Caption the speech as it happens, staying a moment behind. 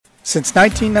Since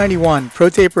 1991,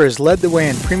 ProTaper has led the way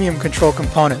in premium control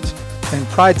components and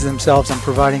prides themselves on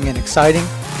providing an exciting,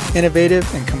 innovative,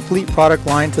 and complete product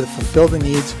line to fulfill the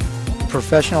needs of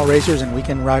professional racers and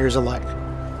weekend riders alike.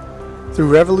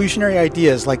 Through revolutionary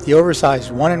ideas like the oversized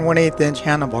 1 1/8 inch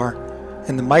handlebar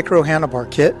and the micro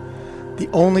handlebar kit, the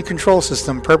only control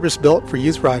system purpose-built for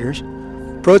youth riders,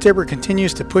 ProTaper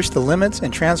continues to push the limits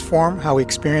and transform how we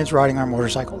experience riding our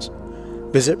motorcycles.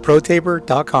 Visit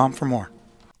ProTaper.com for more.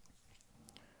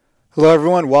 Hello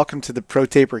everyone, welcome to the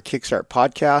ProTaper Kickstart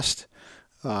podcast.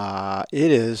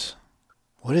 It's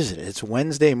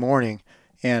Wednesday morning,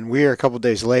 and we are a couple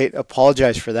days late.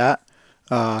 Apologize for that.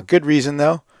 Good reason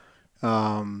though.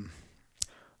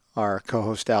 Our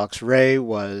co-host Alex Ray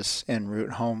was en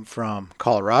route home from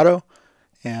Colorado,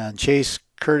 and Chase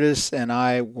Curtis and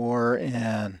I were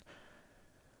in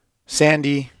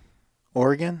Sandy,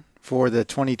 Oregon for the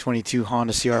 2022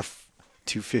 Honda CR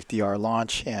 250R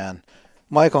launch, and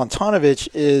Michael Antonovich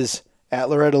is at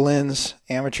Loretta Lynn's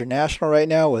Amateur National right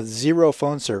now with zero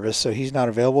phone service, so he's not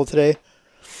available today.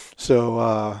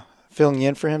 So filling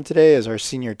in for him today is our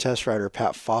senior test rider,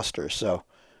 Pat Foster. So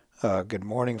good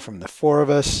morning from the four of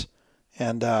us.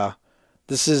 And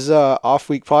this is an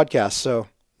off-week podcast, so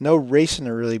no racing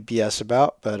to really BS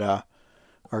about. But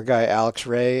our guy, Alex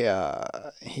Ray,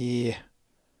 he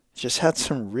just had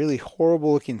some really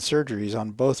horrible-looking surgeries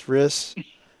on both wrists.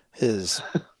 His...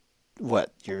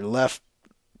 your left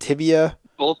tibia?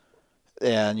 Both.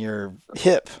 And your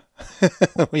hip.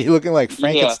 You're looking like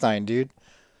Frankenstein, dude.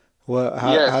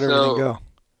 How did everything go?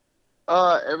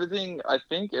 I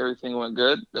think everything went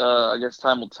good. I guess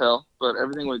time will tell, but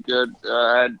everything went good.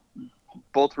 I had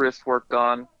both wrists worked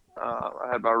on. I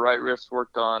had my right wrist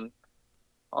worked on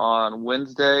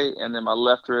Wednesday, and then my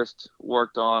left wrist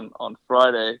worked on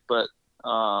Friday, but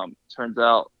turns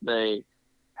out they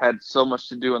had so much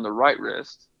to do on the right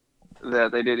wrist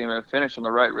that they didn't even finish on the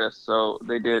right wrist. So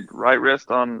they did right wrist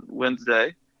on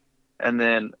Wednesday, and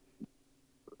then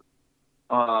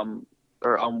on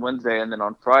Wednesday, and then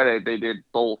on Friday they did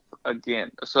both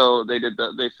again. So they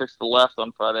fixed the left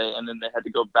on Friday, and then they had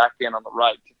to go back in on the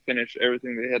right to finish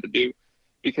everything they had to do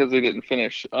because they didn't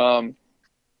finish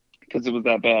because it was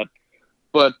that bad.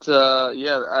 But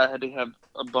I had to have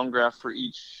a bone graft for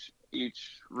each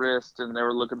wrist, and they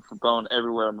were looking for bone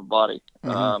everywhere in my body.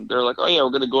 Mm-hmm. They're like, oh yeah, we're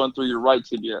going to go in through your right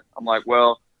tibia. I'm like,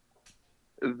 well,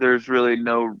 there's really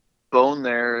no bone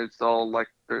there. It's all like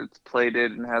it's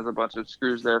plated and has a bunch of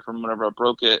screws there from whenever I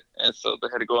broke it. And so they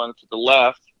had to go in through the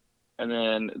left, and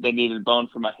then they needed bone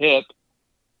for my hip,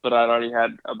 but I'd already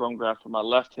had a bone graft for my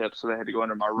left hip, so they had to go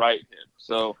under my right hip.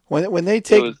 So when they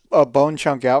take a bone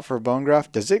chunk out for a bone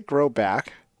graft, does it grow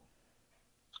back?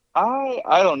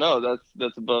 I don't know.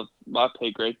 That's above my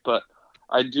pay grade, but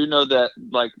I do know that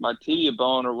like my tibia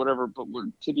bone or whatever, but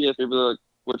tibia, fibula,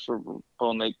 whichever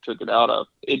bone they took it out of,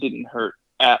 it didn't hurt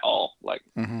at all. Like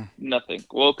nothing.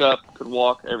 Woke up, could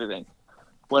walk, everything.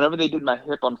 Whenever they did my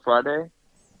hip on Friday,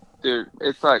 dude,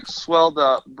 it's like swelled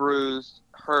up, bruised,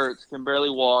 hurts, can barely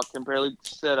walk, can barely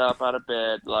sit up out of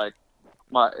bed. Like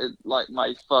my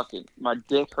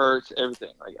dick hurts,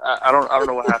 everything. Like I don't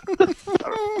know what happened.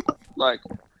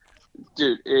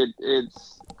 Dude,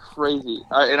 it's crazy.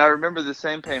 I remember the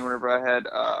same pain whenever I had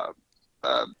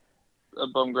a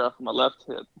bone graft on my left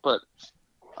hip. But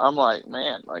I'm like,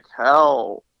 man, like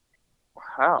how?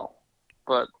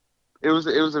 But it was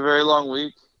a very long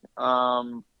week.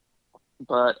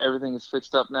 But everything is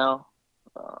fixed up now.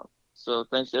 So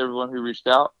thanks to everyone who reached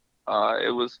out.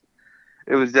 It was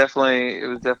definitely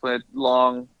a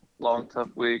long, tough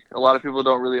week. A lot of people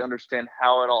don't really understand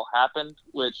how it all happened,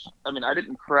 which, I mean, I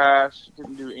didn't crash,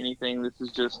 didn't do anything. This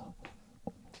is just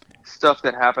stuff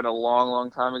that happened a long,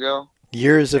 long time ago.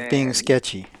 Years of being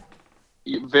sketchy.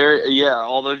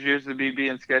 All those years of me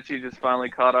being sketchy just finally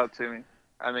caught up to me.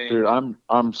 I mean, dude,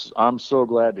 I'm so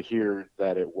glad to hear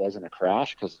that it wasn't a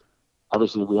crash, because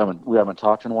obviously we haven't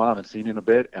talked in a while, I haven't seen you in a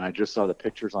bit, and I just saw the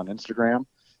pictures on Instagram,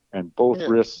 and both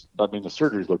wrists, I mean, the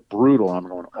surgeries look brutal. I'm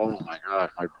going, oh my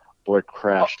God, my boy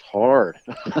crashed hard.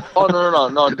 Oh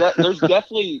no! There's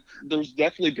definitely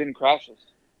been crashes.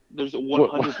 There's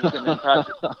 100% been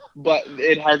crashes, but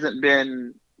it hasn't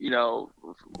been,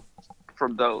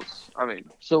 from those. I mean,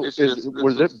 so was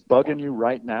it bugging you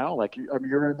right now? Like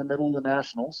you're in the middle of the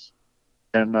Nationals,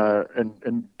 and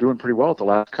doing pretty well at the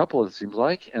last couple, it seems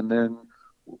like. And then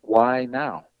why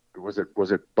now? Was it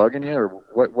bugging you, or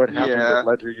what happened that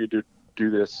led you to do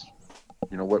this?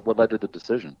 What led to the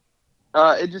decision?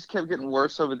 It just kept getting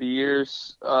worse over the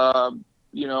years.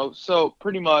 So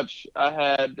pretty much I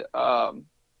had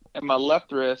in my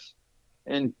left wrist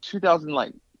in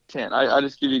 2010. I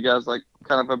just give you guys like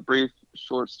kind of a brief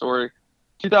short story.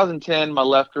 2010, my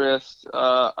left wrist.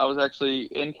 I was actually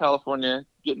in California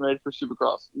getting ready for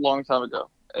Supercross a long time ago.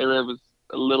 A-Ray was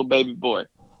a little baby boy,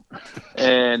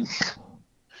 and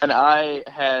I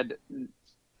had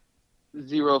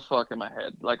zero fuck in my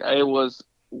head. Like, I was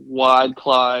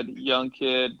wide-clawed, young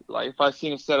kid. Like, if I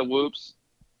seen a set of whoops,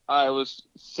 I was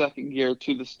second gear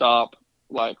to the stop,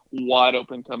 like, wide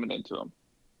open coming into them.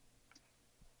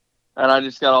 And I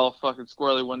just got all fucking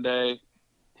squirrely one day,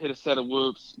 hit a set of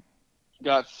whoops,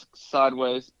 got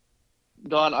sideways.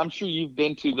 Don, I'm sure you've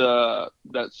been to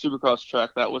that Supercross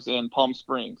track that was in Palm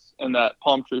Springs and that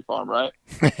palm tree farm, right?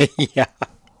 Yeah.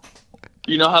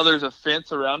 You know how there's a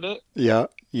fence around it? Yeah.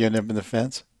 You end up in the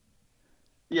fence?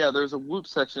 Yeah, there's a whoop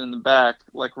section in the back,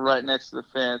 like right next to the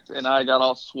fence, and I got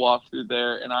all swapped through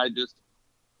there, and I just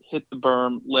hit the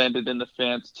berm, landed in the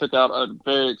fence, took out a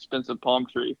very expensive palm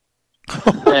tree.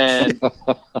 And,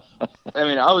 I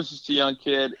mean, I was just a young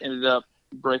kid, ended up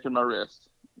breaking my wrist,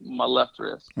 my left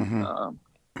wrist.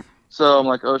 Mm-hmm. So I'm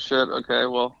like, oh, shit, okay,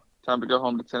 well, time to go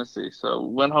home to Tennessee. So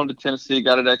went home to Tennessee,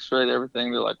 got it x-rayed,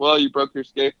 everything. They're like, well, you broke your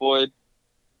scaphoid.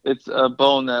 It's a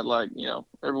bone that, like, you know,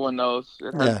 everyone knows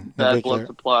it has bad blood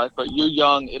supply, but you're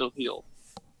young, it'll heal.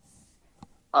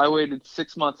 I waited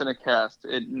 6 months in a cast.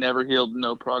 It never healed,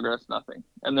 no progress, nothing.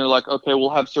 And they're like, okay, we'll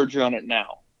have surgery on it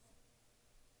now.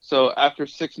 So after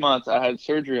 6 months, I had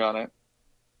surgery on it.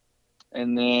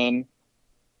 And then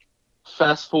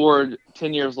fast forward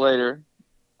 10 years later,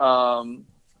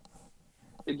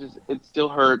 it still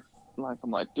hurt. Like, I'm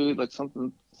like, dude, like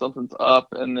something's up.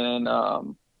 And then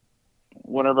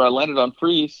whenever I landed on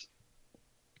freeze,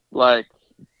 like,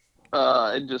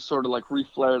 it just sort of like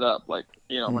reflared up, like,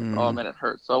 you know, like, oh man, it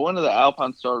hurts. So I went to the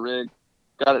Alpine Star rig,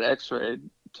 got it x-rayed.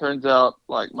 Turns out,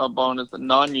 like, my bone is a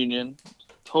non-union,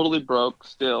 totally broke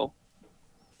still.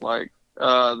 Like,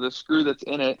 the screw that's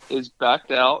in it is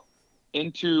backed out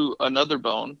into another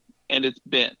bone, and it's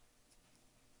bent.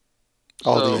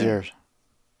 All these years.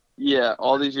 Yeah,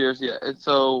 all these years, yeah. And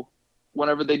so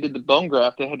whenever they did the bone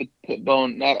graft, they had to put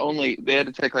bone, not only, they had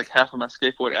to take like half of my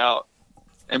scaphoid out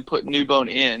and put new bone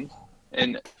in,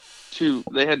 and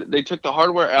they took the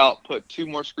hardware out, put 2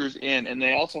 more screws in, and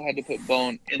they also had to put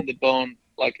bone in the bone,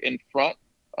 like, in front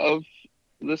of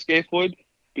the scaphoid,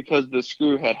 because the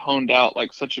screw had honed out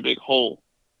like such a big hole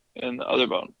in the other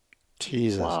bone.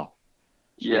 Jesus. Wow.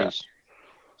 Yeah.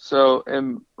 So,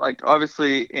 and like,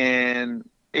 obviously in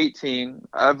 18,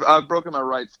 I've broken my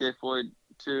right scaphoid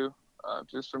too,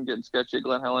 just from getting sketchy at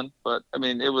Glen Helen. But I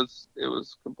mean, it was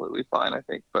completely fine, I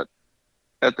think, but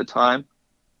at the time.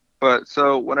 But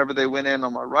so whenever they went in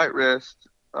on my right wrist,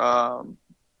 I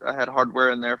had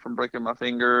hardware in there from breaking my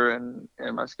finger and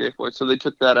my scaphoid, so they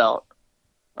took that out.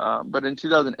 But in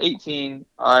 2018,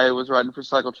 I was riding for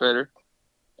Cycle Trader,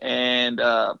 and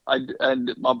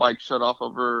my bike shut off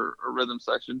over a rhythm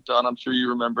section. Don, I'm sure you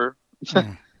remember.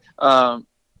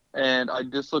 And I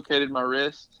dislocated my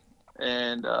wrist,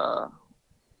 and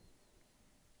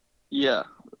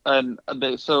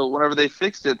so whenever they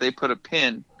fixed it, they put a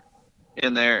pin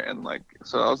in there, and like,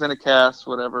 so I was in a cast,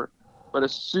 whatever. But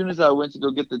as soon as I went to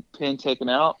go get the pin taken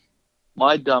out,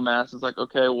 my dumbass is like,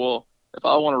 okay, well, if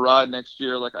I want to ride next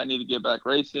year, like, I need to get back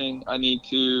racing. I need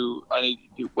to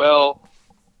do well,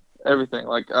 everything,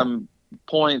 like,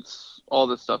 points, all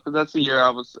this stuff. Because that's the year I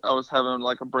was having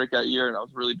like a breakout year, and I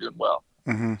was really doing well.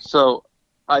 Mm-hmm. So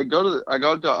I go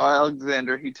to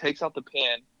Alexander. He takes out the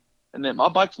pin, and then my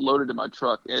bike's loaded in my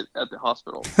truck at the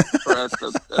hospital or at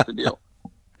the deal.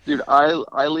 Dude,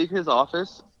 I leave his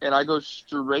office and I go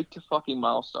straight to fucking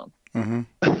Milestone. Mm-hmm.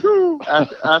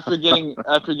 after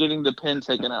getting the pin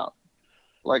taken out.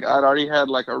 Like, I'd already had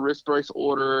like a wrist brace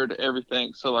ordered,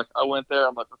 everything. So like, I went there.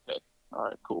 I'm like, okay, all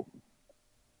right, cool.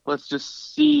 Let's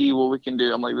just see what we can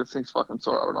do. I'm like, this thing's fucking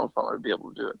sore. I don't know if I'm gonna be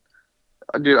able to do it.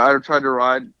 Dude, I tried to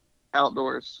ride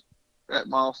outdoors at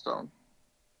Milestone,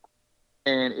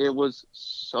 and it was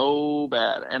so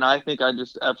bad. And I think I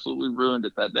just absolutely ruined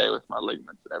it that day with my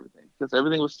ligaments and everything, because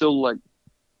everything was still like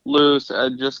loose. I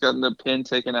had just gotten the pin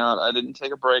taken out. I didn't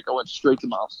take a break. I went straight to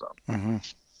Milestone. Mm-hmm.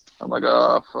 I'm like,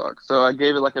 oh, fuck. So I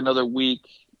gave it like another week,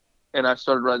 and I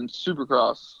started riding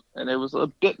Supercross, and it was a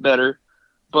bit better,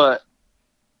 but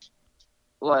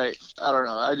like, I don't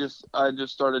know. I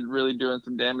just started really doing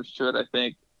some damage to it, I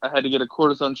think. I had to get a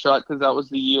cortisone shot because that was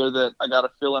the year that I got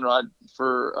a fill-in ride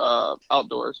for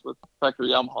outdoors with Factory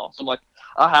Yamaha. So I'm like,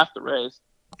 I have to race.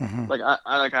 Mm-hmm. Like,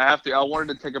 I have to. I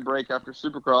wanted to take a break after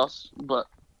Supercross, but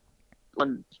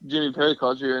when Jimmy Perry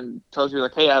calls you and tells you,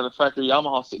 like, hey, I have a Factory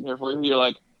Yamaha sitting here for you, you're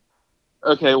like,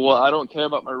 okay, well, I don't care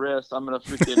about my wrist. I'm going to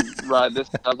freaking ride this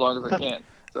as long as I can.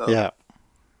 So, yeah.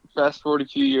 fast forward a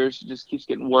few years, it just keeps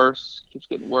getting worse, keeps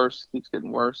getting worse, keeps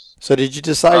getting worse. So did you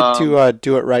decide to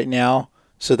do it right now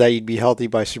so that you'd be healthy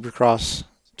by Supercross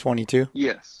 22?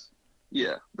 Yes.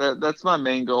 Yeah, that's my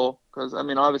main goal. Because, I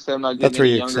mean, obviously I'm not That's getting where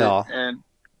any you younger. excel. And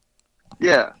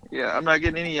yeah, I'm not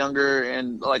getting any younger.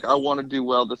 And, like, I want to do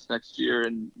well this next year.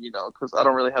 And, you know, because I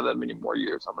don't really have that many more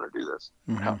years I'm going to do this.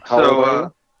 Mm-hmm. How old are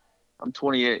you? I'm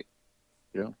 28.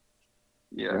 Yeah.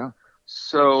 Yeah.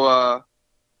 So,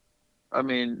 I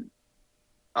mean,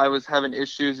 I was having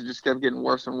issues. It just kept getting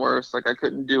worse and worse. Like, I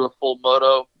couldn't do a full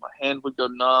moto. My hand would go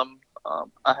numb.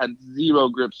 I had zero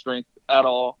grip strength at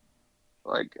all.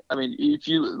 Like, I mean, if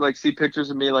you, like, see pictures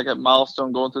of me, like, at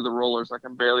Milestone going through the rollers, I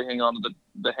can barely hang on to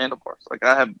the handlebars. Like,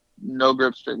 I have no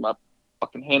grip strength. My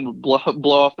fucking hand would blow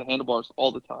off the handlebars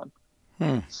all the time.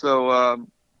 So,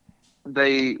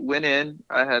 they went in.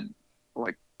 I had,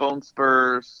 like, bone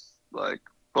spurs, like,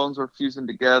 bones were fusing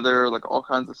together, like, all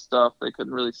kinds of stuff. They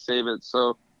couldn't really save it.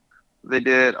 So they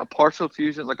did a partial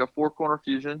fusion, like a 4-corner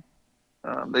fusion.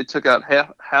 They took out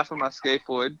half of my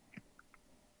scaphoid,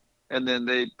 and then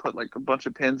they put, like, a bunch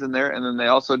of pins in there, and then they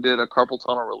also did a carpal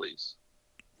tunnel release.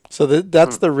 So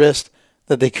that's the wrist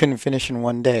that they couldn't finish in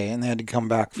one day, and they had to come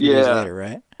back a few days later,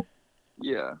 right?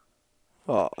 Yeah.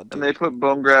 Oh, dude. And they put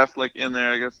bone graft, like, in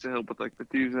there, I guess, to help with, like, the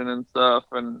fusion and stuff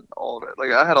and all of it.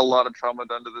 Like, I had a lot of trauma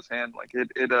done to this hand. Like,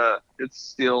 it's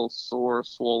still sore,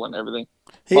 swollen, everything.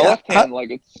 Hey, my left hand,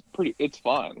 like, it's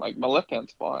fine. Like, my left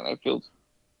hand's fine. I feel.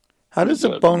 How does the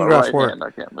good. bone My graft right work? hand,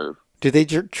 I can't move. Do they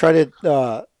try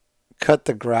to cut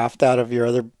the graft out of your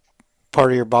other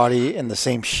part of your body in the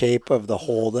same shape of the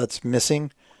hole that's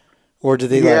missing? Or do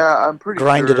they I'm pretty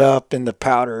grind sure. it up into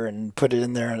powder and put it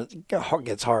in there and it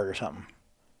gets hard or something?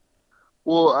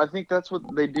 Well, I think that's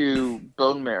what they do.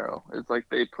 Bone marrow. It's like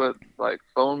they put, like,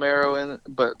 bone marrow in it,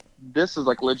 but this is,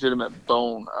 like, legitimate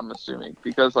bone, I'm assuming,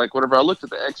 because, like, whenever I looked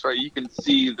at the X-ray, you can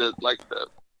see the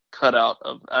cutout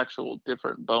of actual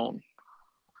different bone.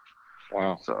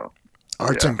 Wow. So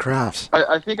Arts and crafts.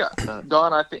 I think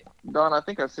Don, I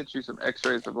think I sent you some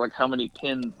X-rays of, like, how many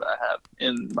pins I have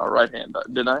in my right hand.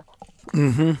 Did I?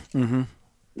 Mm-hmm.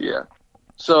 Yeah.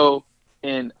 So,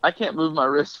 and I can't move my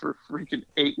wrist for freaking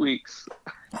 8 weeks.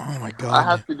 Oh my God. I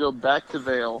have to go back to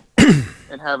Vail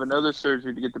and have another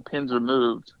surgery to get the pins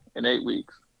removed in 8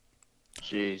 weeks.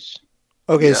 Jeez.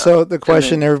 Okay, Yeah. so the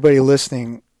question everybody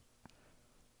listening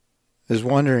is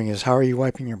wondering is, how are you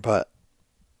wiping your butt?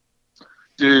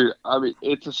 Dude, I mean,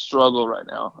 it's a struggle right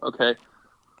now, okay?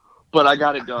 But I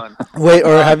got it done. Wait,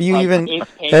 or have you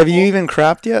it's even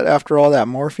crapped yet after all that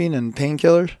morphine and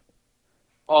painkillers?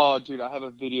 Oh, dude, I have a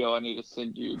video I need to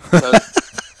send you.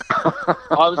 Because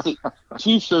obviously,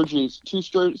 two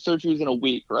surgeries in a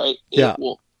week, right? Yeah. It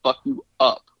will fuck you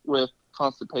up with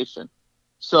constipation.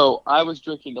 So I was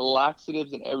drinking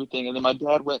laxatives and everything, and then my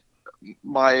dad went.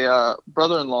 My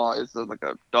brother-in-law is like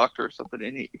a doctor or something,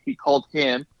 and he called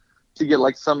him to get,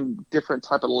 like, some different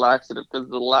type of laxative because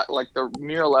the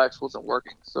Miralax wasn't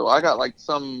working. So I got, like,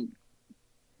 some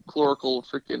chlorocal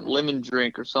freaking lemon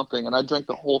drink or something, and I drank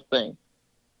the whole thing.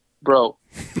 Bro,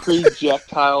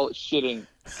 projectile shitting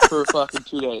for fucking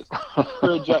 2 days.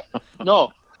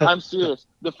 No, I'm serious.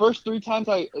 The first three times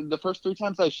I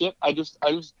shit, I just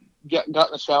got in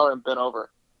the shower and bent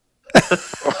over,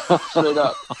 straight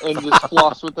up, and just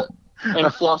flossed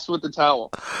with the towel.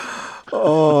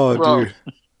 Oh, Bro, dude.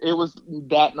 it was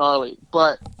that gnarly.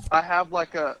 But I have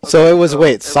like a. So it was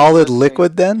solid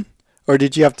liquid then, or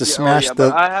did you have to smash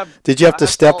Did you have to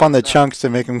step on the chunks to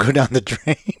make them go down the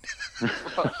drain?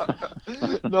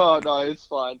 No, it's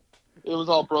fine. It was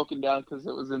all broken down because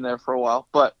it was in there for a while.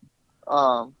 But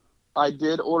I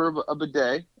did order a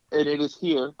bidet, and it is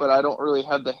here, but I don't really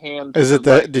have the hand. Is it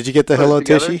did you get the Hello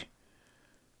Tushy?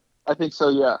 I think so,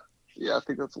 yeah. Yeah, I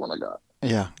think that's the one I got.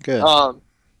 Yeah, good.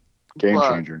 Game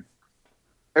changer.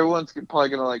 Everyone's probably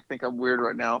going to, like, think I'm weird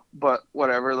right now, but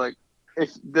whatever. Like,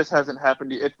 if this hasn't happened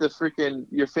to you, if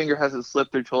your finger hasn't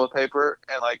slipped through toilet paper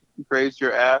and, like, grazed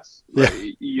your ass, like,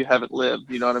 you haven't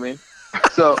lived, you know what I mean?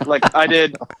 So, like, I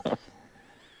did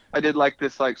like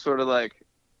this, like, sort of, like,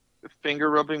 finger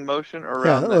rubbing motion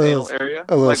around the anal area.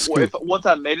 Like, once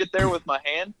I made it there with my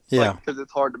hand, because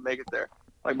it's hard to make it there.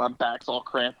 Like, my back's all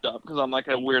cramped up because I'm, like,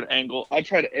 at a weird angle. I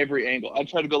tried every angle. I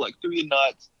tried to go, like, through the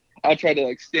nuts. I tried to,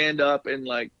 like, stand up and,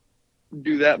 like,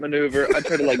 do that maneuver. I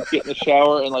tried to, like, get in the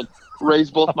shower and, like, raise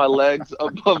both my legs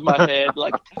above my head.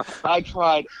 Like, I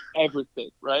tried everything,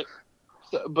 right?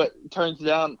 So, but it turns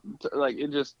out, like,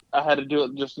 I had to do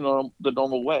it just the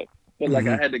normal way. But, like,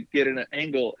 I had to get in an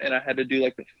angle, and I had to do,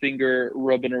 like, the finger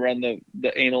rubbing around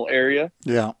the anal area.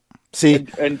 Yeah. See?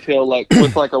 Until, like,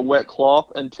 with, like, a wet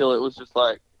cloth until it was just,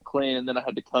 like, clean, and then I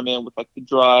had to come in with like the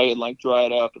dry and like dry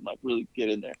it up and like really get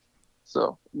in there.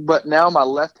 So, but now my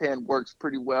left hand works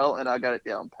pretty well, and I got it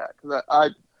down pat because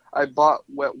I bought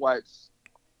wet wipes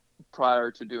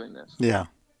prior to doing this. Yeah.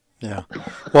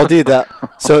 Well, dude,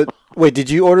 so wait, did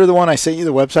you order the one I sent you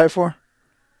the website for?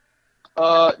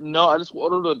 No, I just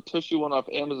ordered a Tushy one off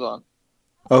Amazon.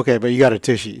 Okay, but you got a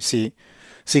Tushy. See,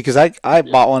 because I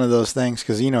bought one of those things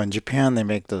because in Japan they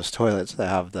make those toilets that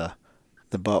have the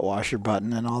butt washer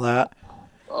button and all that.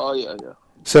 Oh yeah.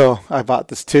 So I bought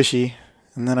this Tushy,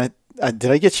 and then I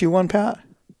did I get you one, Pat?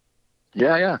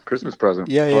 Yeah, Christmas present.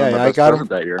 Yeah. I got them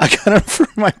that year. I got them for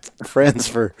my friends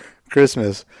for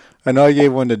Christmas. I know I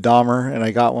gave one to Dahmer, and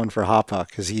I got one for Hapa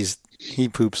because he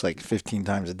poops like 15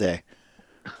 times a day.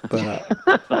 But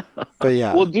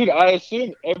yeah. Well, dude, I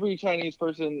assume every Chinese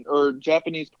person or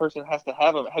Japanese person has to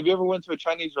have them. Have you ever went to a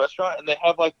Chinese restaurant and they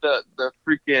have like the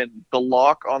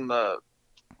lock on the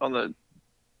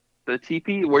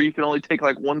teepee where you can only take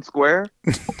like one square?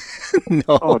 No.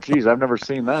 Oh, geez, I've never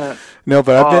seen that. No,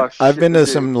 but I've been to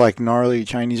some like gnarly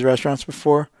Chinese restaurants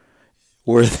before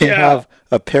where they have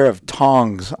a pair of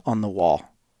tongs on the wall.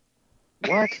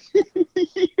 What?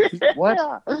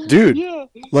 What? Dude, Yeah.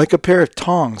 like a pair of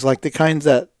tongs, like the kinds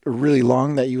that are really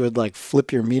long that you would like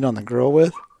flip your meat on the grill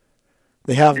with.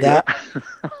 They have that.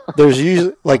 There's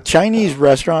usually like Chinese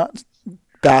restaurants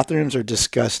bathrooms are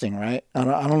disgusting, right? I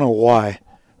don't know why.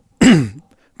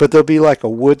 But there'll be like a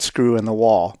wood screw in the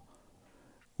wall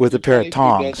with a pair of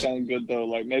tongs. That sounds good though.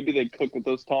 Like maybe they cook with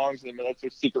those tongs and that's their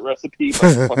secret recipe.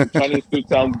 But fucking Chinese food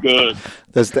sounds good.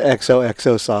 That's the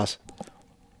XOXO sauce.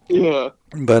 Yeah.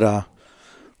 But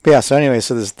yeah. So anyway,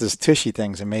 so this Tushy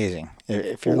thing's amazing.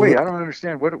 If you're wait, I don't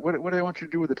understand. What do they want you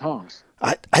to do with the tongs?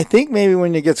 I think maybe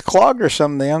when it gets clogged or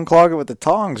something, they unclog it with the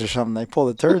tongs or something. They pull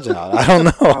the turds out. I don't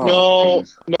know.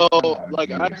 No.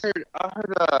 Like I heard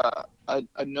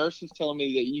a nurse was telling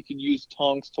me that you can use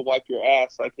tongs to wipe your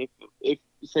ass. Like if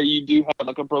say you do have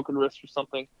like a broken wrist or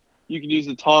something, you can use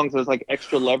the tongs as like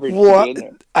extra leverage to get in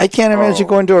there. I can't imagine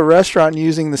going to a restaurant and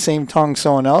using the same tongs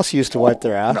someone else used to wipe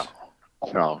their ass.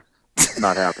 No,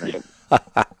 not happening.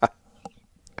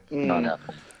 Not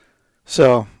happening.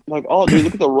 So, like, oh, dude,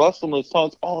 look at the rust on those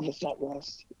tongs. Oh, that's not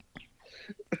rust.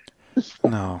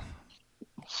 No.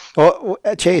 Well,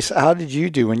 Chase, how did you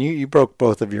do when you broke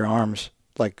both of your arms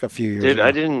like a few years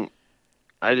ago? Dude,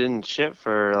 I didn't shit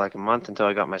for like a month until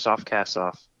I got my soft cast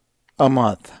off. A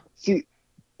month. See,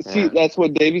 that's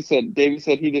what Davey said. Davey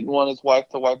said he didn't want his wife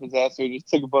to wipe his ass, so he just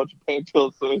took a bunch of pain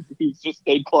pills, so he's just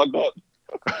stayed clogged up.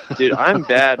 Dude, I'm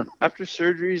bad. After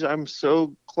surgeries, I'm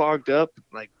so clogged up.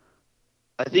 Like,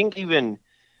 I think even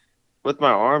with my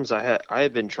arms, I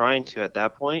had been trying to at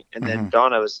that point, and then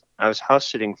Dawn, I was house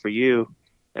sitting for you,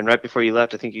 and right before you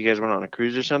left, I think you guys went on a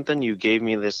cruise or something. You gave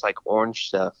me this like orange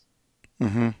stuff,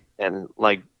 and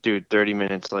like, dude, 30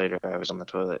 minutes later, I was on the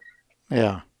toilet.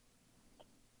 Yeah.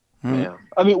 Yeah.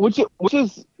 I mean, which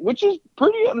is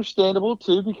pretty understandable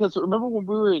too, because remember when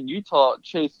we were in Utah,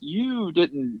 Chase, you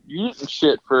didn't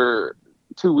shit for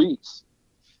 2 weeks.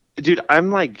 Dude, I'm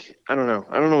like, I don't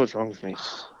know what's wrong with me.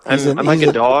 I'm like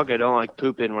a dog. I don't like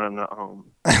pooping when I'm not home.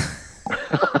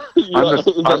 Yeah,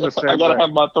 I'm the same I gotta way. have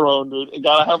my throne, dude. I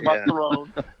gotta have my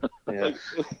throne. Yeah.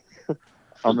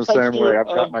 I'm the same way. I've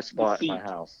got my spot in my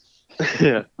house.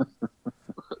 Yeah.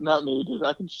 Not me, dude.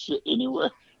 I can shit anywhere.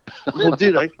 Well,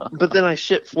 dude, but then I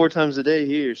shit 4 times a day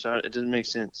here, so it doesn't make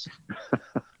sense.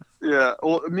 Yeah.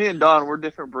 Well, me and Don, we're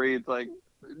different breeds. Like,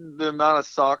 the amount of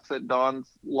socks that Don's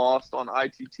lost on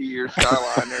ITT or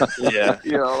Skyliner. Yeah.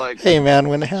 You know, like. Hey, man,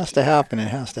 when it has to happen, it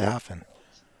has to happen.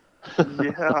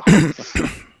 Yeah.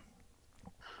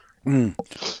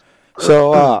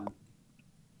 So,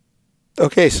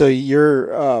 okay, so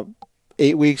you're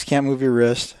 8 weeks, can't move your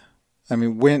wrist. I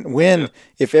mean, when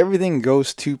if everything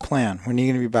goes to plan, when are you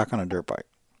going to be back on a dirt bike?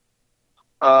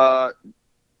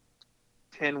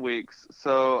 10 weeks.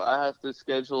 So I have to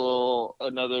schedule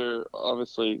another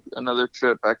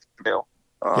trip back to Vail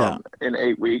in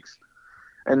 8 weeks.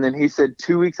 And then he said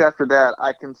 2 weeks after that,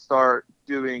 I can start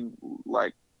doing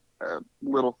like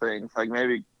little things, like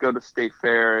maybe go to State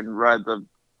Fair and ride the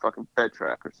fucking fed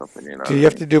track or something, you know. Do you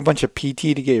have to do a bunch of PT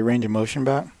to get your range of motion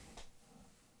back?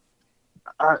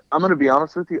 I'm going to be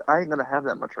honest with you. I ain't going to have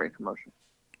that much range of motion.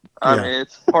 I Yeah. mean,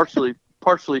 it's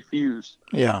partially fused.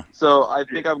 Yeah. So I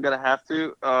think I'm going to have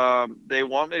to. They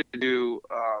want me to do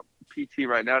PT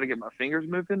right now to get my fingers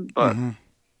moving, but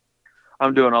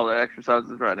I'm doing all the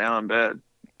exercises right now in bed.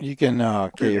 You can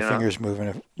get your fingers moving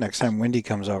if next time Wendy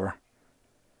comes over.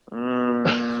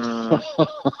 I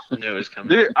knew it was coming.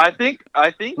 Dude, I think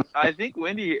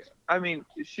Wendy. I mean,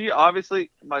 she obviously.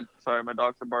 My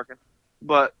dogs are barking,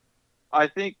 but I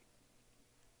think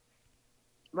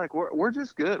like we're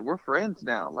just good. We're friends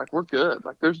now. Like we're good.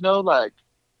 Like there's no like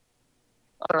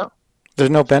I don't know. There's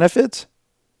no benefits?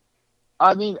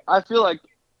 I mean, I feel like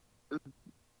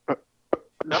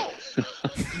no,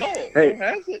 Hey.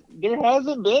 there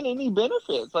hasn't been any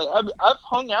benefits. Like I've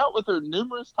hung out with her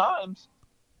numerous times.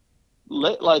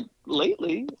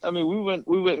 Lately, I mean, we went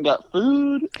and got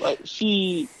food. Like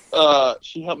she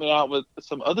helped me out with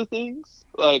some other things.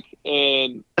 Like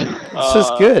and This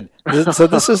is good. So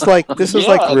this is like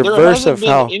reverse of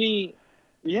how.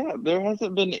 There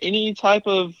hasn't been any type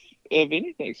of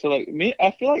anything. So like me,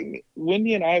 I feel like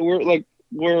Wendy and I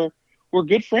we're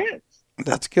good friends.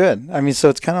 That's good. I mean, so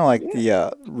it's kind of like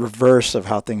the reverse of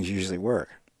how things usually work.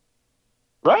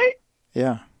 Right?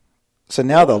 Yeah. So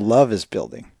now the love is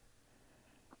building.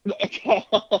 Nah,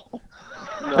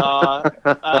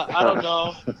 I don't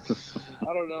know.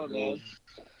 I don't know, man.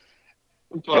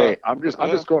 But, Hey, I'm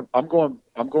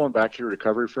going back to your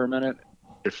recovery for a minute.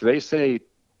 If they say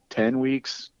 10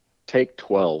 weeks, take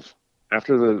 12.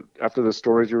 After the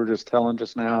stories you were just telling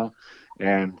just now,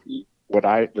 and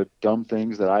the dumb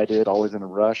things that I did, always in a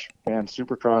rush, man,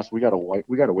 Supercross, we got to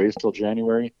wait till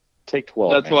January. Take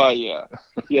 12. That's man. why, yeah.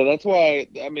 That's why.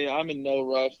 I mean, I'm in no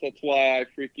rush. That's why I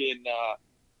freaking,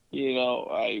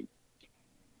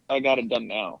 I got it done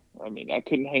now. I mean, I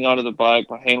couldn't hang on to the bike.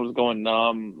 My hand was going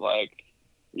numb. Like,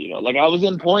 like I was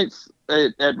in points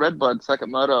at Redbud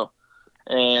second moto,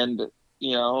 and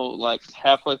like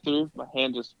halfway through, my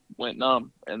hand just went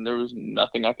numb, and there was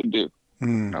nothing I could do.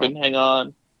 Couldn't hang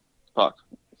on. Fuck.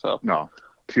 So no,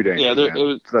 too dangerous. Yeah, it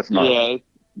was. That's not. Yeah,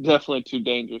 definitely too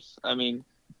dangerous. I mean,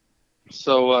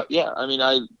 so yeah. I mean,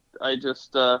 I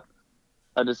just I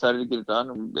decided to get it done,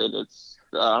 and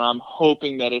I'm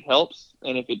hoping that it helps.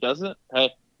 And if it doesn't, hey,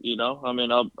 I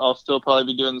mean, I'll still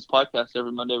probably be doing this podcast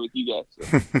every Monday with you guys.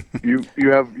 So.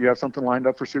 You have something lined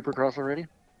up for Supercross already?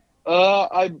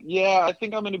 I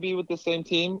think I'm going to be with the same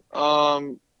team.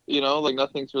 Like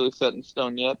nothing's really set in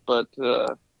stone yet, but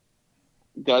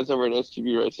guys over at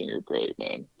SGB Racing are great,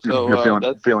 man. So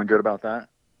you're feeling good about that?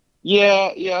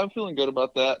 Yeah, I'm feeling good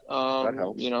about that. That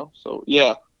helps. So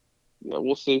yeah,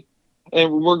 we'll see.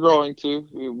 And we're growing too.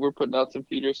 We're putting out some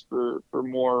feeders for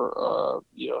more,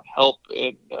 help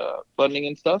and funding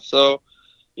and stuff. So,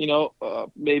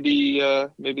 maybe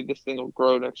this thing will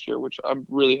grow next year, which I'm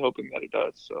really hoping that it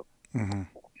does. So,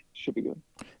 should be good.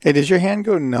 Hey, does your hand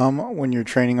go numb when you're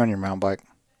training on your mountain bike?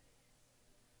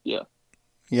 Yeah.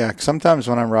 Yeah. Sometimes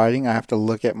when I'm riding, I have to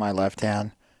look at my left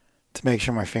hand to make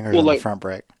sure my finger's on the front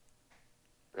brake.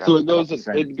 So it goes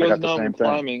numb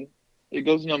climbing. It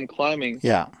goes numb climbing.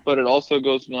 Yeah. But it also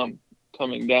goes numb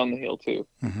coming down the hill too.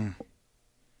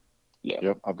 Yeah.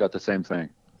 Yep, I've got the same thing.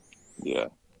 Yeah.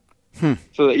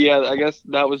 So I guess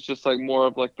that was just like more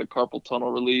of like the carpal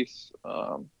tunnel release.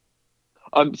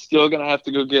 I'm still gonna have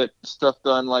to go get stuff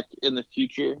done like in the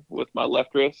future with my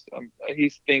left wrist. He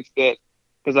thinks that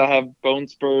because I have bone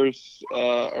spurs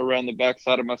around the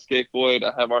backside of my scaphoid,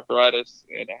 I have arthritis,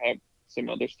 and I have some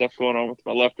other stuff going on with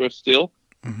my left wrist still.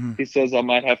 He says I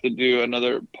might have to do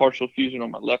another partial fusion on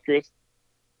my left wrist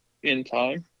in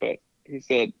time, but he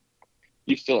said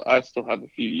I still have a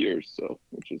few years, so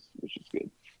which is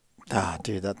good. Ah,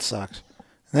 dude, that sucks.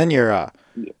 And then you're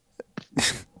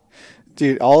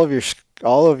dude, all of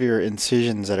your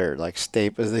incisions that are like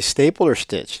stapled, are they stapled or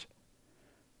stitched?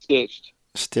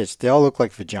 Stitched. They all look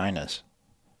like vaginas.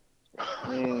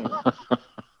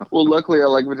 Well, luckily I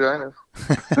like vaginas.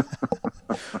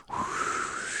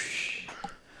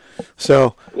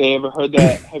 So, have you ever heard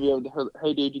that? Have you ever heard,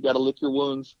 hey dude, you gotta lick your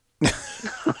wounds?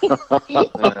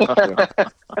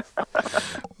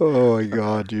 Oh my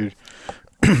god, dude.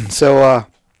 So,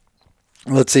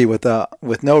 let's see, with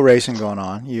no racing going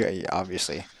on, you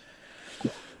obviously,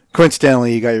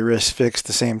 coincidentally, you got your wrist fixed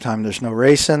the same time there's no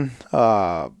racing.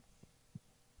 Man,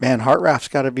 Hartraft's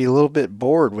got to be a little bit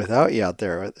bored without you out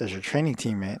there as your training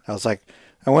teammate.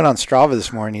 I went on Strava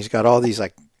this morning. He's got all these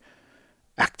like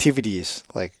activities,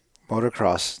 like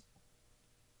motocross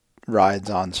rides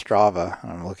on Strava.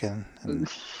 I'm looking, and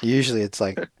usually it's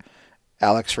like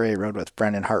Alex Ray rode with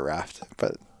Brendan Hartraft,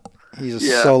 but he's a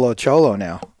solo cholo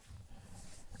now.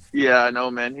 Yeah, I know,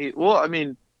 man.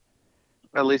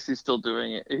 At least he's still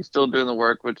doing it. He's still doing the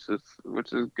work, which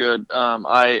is good.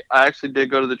 I actually did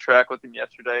go to the track with him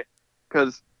yesterday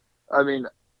because, I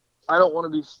don't want to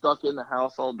be stuck in the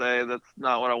house all day. That's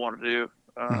not what I want to do.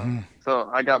 So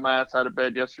I got my ass out of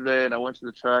bed yesterday and I went to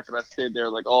the track and I stayed there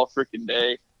like all freaking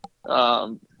day,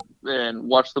 and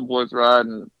watched the boys ride.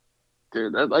 And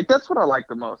dude, that's what I like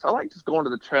the most. I like just going to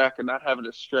the track and not having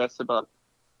to stress about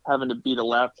having to beat a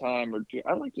lap time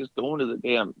I like just going to the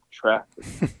damn track.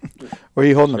 Were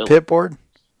you holding the pit board?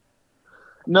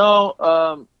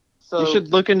 No, so You should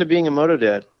look into being a moto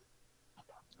dad.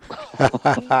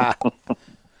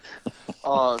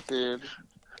 Oh, dude.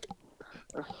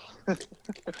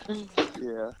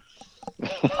 Yeah.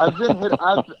 I've been hit.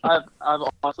 I've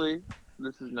honestly,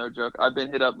 this is no joke. I've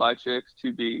been hit up by chicks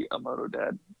to be a moto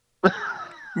dad.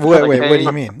 Wait, what hey, do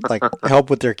you mean? Like help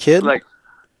with their kid? Like,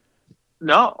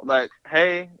 no, like,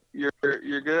 hey, you're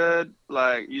good.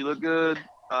 Like, you look good.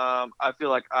 I feel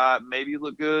like I maybe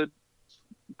look good,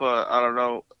 but I don't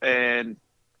know. And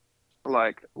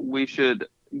like, we should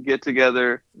get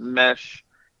together, mesh,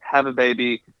 have a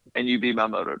baby, and you be my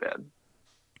moto dad.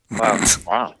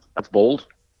 Wow, that's bold.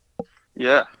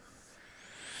 Yeah.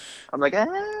 I'm like, I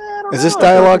don't Is know. this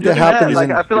dialogue that happens Like,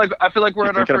 in- I feel like we're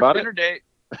at our thinking first about it? dinner date.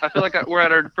 I feel like we're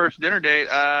at our first dinner date.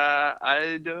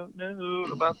 I don't know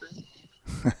about this.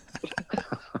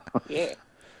 Yeah.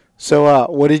 So,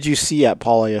 what did you see at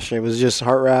Paula yesterday? Was it just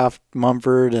Hartraft,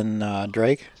 Mumford, and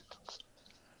Drake?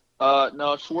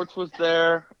 No, Schwartz was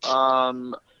there.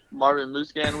 Marvin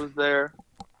Muscan was there,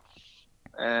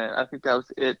 and I think that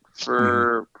was it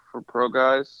for pro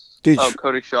guys. Dude,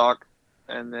 Cody Schock,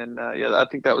 and then I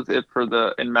think that was it for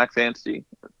and Max Anstey,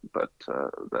 but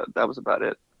that was about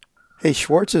it. Hey,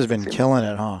 Schwartz has been killing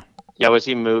it, huh? Yeah, was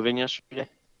he moving yesterday?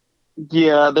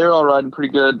 Yeah, they're all riding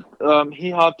pretty good.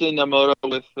 He hopped in a moto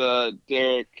with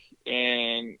Derek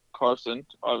and Carson.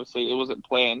 Obviously, it wasn't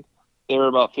planned. They were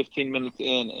about 15 minutes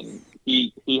in, and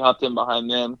he hopped in behind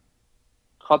them.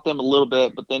 Caught them a little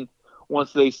bit, but then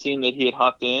once they seen that he had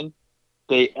hopped in,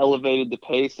 they elevated the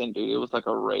pace, and dude, it was like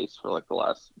a race for like the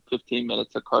last 15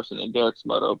 minutes of Carson and Derek's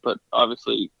moto. But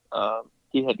obviously,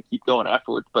 he had to keep going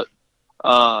afterwards. But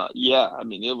yeah, I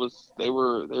mean, they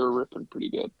were ripping pretty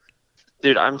good.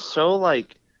 Dude, I'm so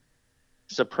like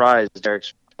surprised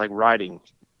Derek's like riding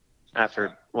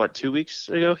after 2 weeks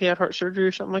ago he had heart surgery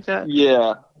or something like that.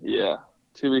 Yeah.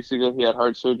 2 weeks ago he had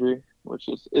heart surgery, which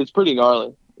it's pretty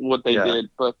gnarly what they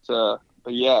did. But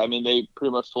yeah, I mean, they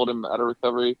pretty much told him out of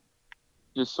recovery,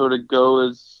 just sort of go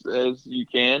as you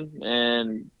can,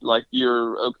 and like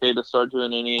you're okay to start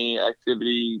doing any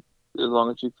activity as long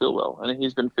as you feel well. And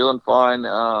he's been feeling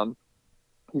fine.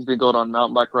 He's been going on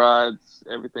mountain bike rides,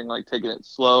 everything, like taking it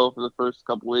slow for the first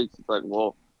couple weeks. It's like,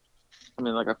 well, I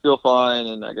mean, like, I feel fine.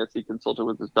 And I guess he consulted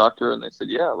with his doctor, and they said,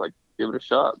 yeah, like, give it a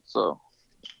shot. So,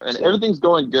 and everything's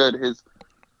going good.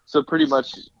 So pretty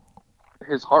much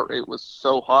his heart rate was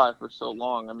so high for so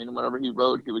long. I mean, whenever he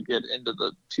rode, he would get into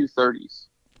the 230s.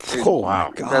 Oh,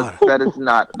 my God.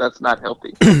 That's not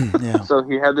healthy. Yeah. So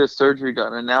he had this surgery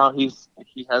done, and now he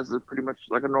has pretty much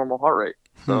like a normal heart rate.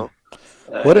 So.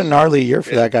 What a gnarly year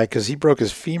for that guy, because he broke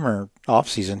his femur off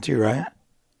season too, right?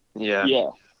 Yeah.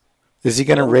 Yeah. Is he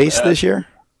going to race this year?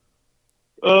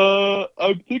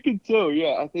 I'm thinking so.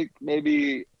 Yeah, I think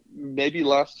maybe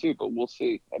last two, but we'll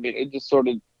see. I mean, it just sort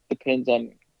of depends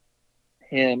on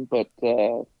him, but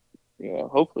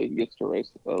hopefully he gets to race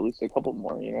at least a couple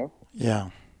more.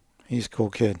 Yeah, he's a cool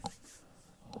kid.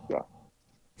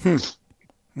 Yeah.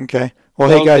 Okay. Well,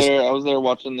 hey guys, I was there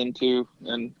watching them too,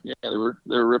 and yeah, they were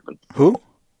ripping. Who?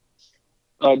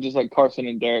 Just like Carson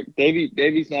and Derek.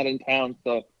 Davy's not in town,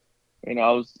 so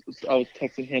I was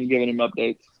texting him, giving him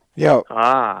updates.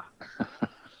 Yeah.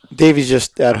 Davy's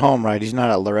just at home, right? He's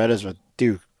not at Loretta's with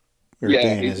Duke. Yeah,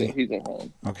 Dane, he's is he? he's at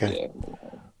home. Okay. Yeah.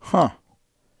 Huh.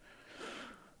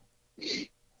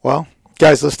 Well,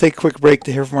 guys, let's take a quick break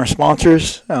to hear from our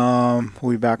sponsors. We'll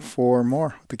be back for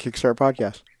more with the Kickstart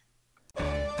Podcast.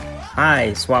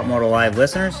 Hi, Swap Moto Live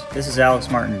listeners. This is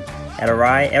Alex Martin. At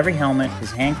Arai, every helmet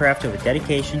is handcrafted with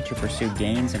dedication to pursue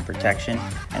gains and protection,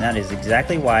 and that is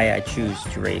exactly why I choose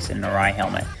to race in an Arai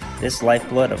helmet. This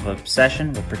lifeblood of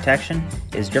obsession with protection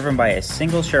is driven by a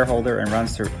single shareholder and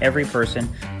runs through every person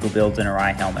who builds an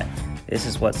Arai helmet. This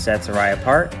is what sets Arai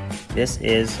apart. This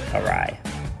is Arai.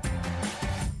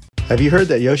 Have you heard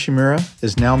that Yoshimura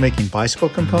is now making bicycle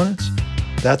components?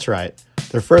 That's right.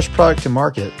 Their first product to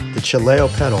market, the Chileo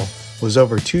pedal, was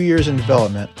over 2 years in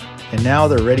development, and now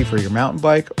they're ready for your mountain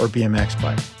bike or BMX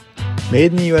bike.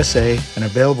 Made in the USA and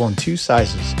available in 2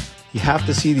 sizes, you have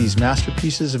to see these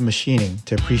masterpieces of machining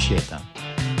to appreciate them.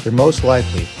 They're most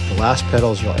likely the last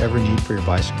pedals you'll ever need for your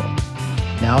bicycle.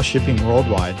 Now shipping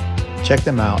worldwide, check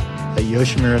them out at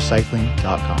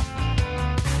yoshimuracycling.com.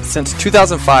 Since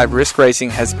 2005, Risk Racing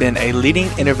has been a leading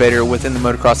innovator within the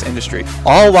motocross industry,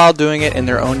 all while doing it in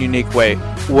their own unique way.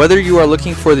 Whether you are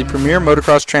looking for the premier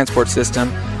motocross transport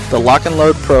system, the Lock and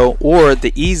Load Pro, or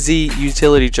the EZ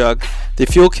utility jug, the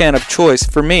fuel can of choice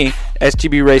for me,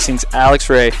 SGB Racing's Alex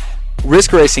Ray,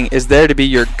 Risk Racing is there to be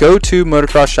your go-to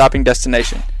motocross shopping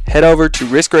destination. Head over to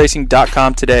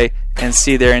riskracing.com today and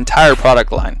see their entire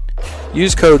product line.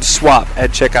 Use code SWAP at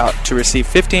checkout to receive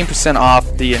 15%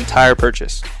 off the entire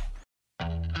purchase.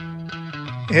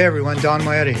 Hey everyone, Don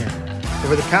Maeda here.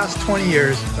 Over the past 20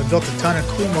 years, I've built a ton of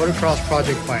cool motocross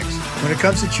project bikes. When it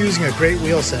comes to choosing a great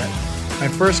wheel set, my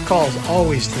first call is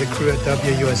always to the crew at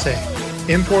WUSA.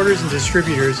 Importers and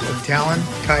distributors of Talon,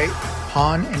 Kite,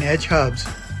 Hahn, and Edge hubs,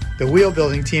 the wheel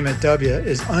building team at W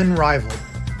is unrivaled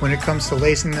when it comes to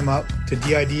lacing them up to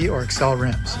DID or Excel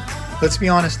rims. Let's be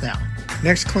honest now.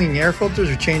 Next to cleaning air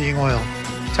filters or changing oil,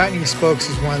 tightening spokes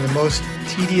is one of the most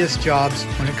tedious jobs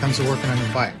when it comes to working on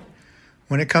your bike.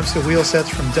 When it comes to wheel sets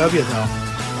from W though,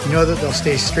 you know that they'll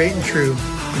stay straight and true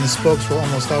and the spokes will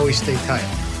almost always stay tight.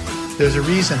 There's a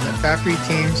reason that factory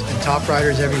teams and top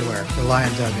riders everywhere rely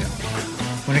on W.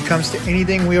 When it comes to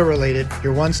anything wheel related,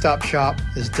 your one-stop shop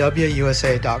is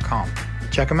WUSA.com.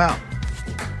 Check them out.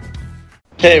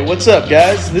 Hey, what's up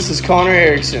guys? This is Connor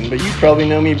Erickson, but you probably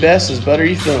know me best as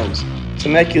Buttery Films.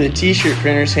 Temecula T-shirt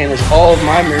printers handles all of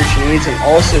my merch needs and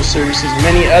also services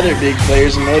many other big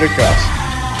players in motocross.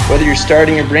 Whether you're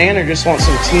starting a brand or just want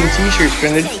some team t-shirts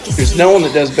printed, there's no one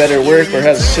that does better work or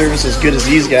has a service as good as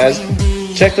these guys.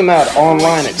 Check them out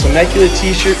online at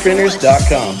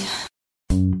TemeculaT-shirtprinters.com.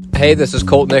 Hey, this is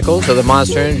Colt Nichols of the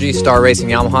Monster Energy Star Racing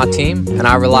Yamaha team, and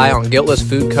I rely on Guiltless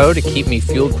Food Co. to keep me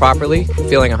fueled properly,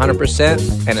 feeling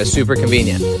 100%, and is super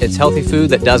convenient. It's healthy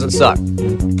food that doesn't suck.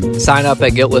 Sign up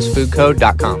at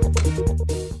guiltlessfoodco.com.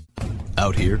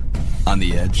 Out here, on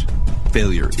the edge,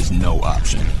 failure is no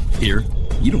option. Here,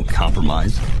 you don't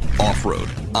compromise. Off-road,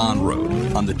 on-road,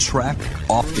 on the track,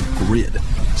 off the grid.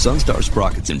 Sunstar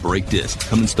sprockets and brake discs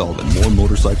come installed in more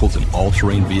motorcycles and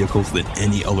all-terrain vehicles than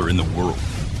any other in the world.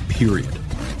 Period.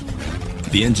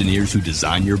 The engineers who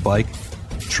design your bike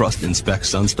trust and inspect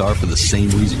Sunstar for the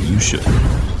same reason you should.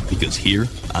 Because here,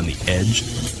 on the edge,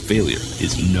 failure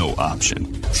is no option.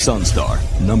 Sunstar,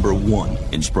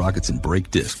 #1 in sprockets and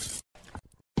brake discs.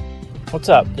 What's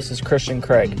up? This is Christian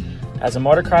Craig. As a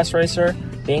motocross racer,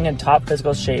 being in top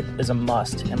physical shape is a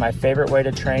must, and my favorite way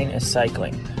to train is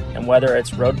cycling. And whether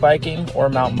it's road biking or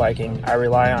mountain biking, I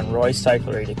rely on Roy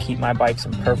Cyclery to keep my bikes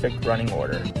in perfect running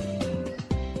order.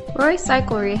 Roy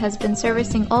Cyclery has been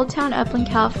servicing Old Town Upland,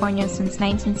 California since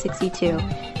 1962.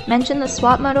 Mention the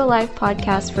Swap Moto Live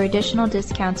podcast for additional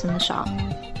discounts in the shop.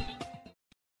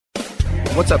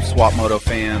 What's up, Swap Moto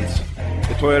fans?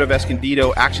 The Toyota of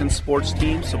Escondido Action Sports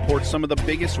team supports some of the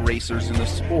biggest racers in the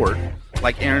sport,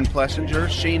 like Aaron Plessinger,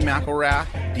 Shane McElrath,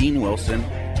 Dean Wilson,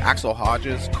 Axel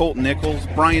Hodges, Colt Nichols,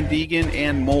 Brian Deegan,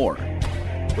 and more.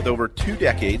 With over 2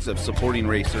 decades of supporting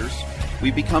racers,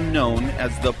 we've become known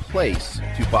as the place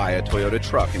to buy a Toyota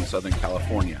truck in Southern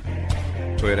California.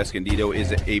 Toyota Escondido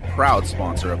is a proud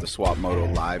sponsor of the Swap Moto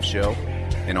Live show,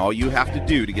 and all you have to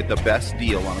do to get the best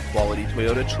deal on a quality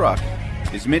Toyota truck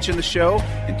is mention the show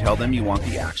and tell them you want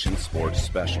the Action Sports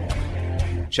Special.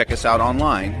 Check us out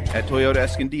online at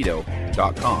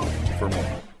toyotaescondido.com for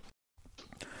more.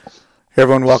 Hey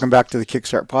everyone, welcome back to the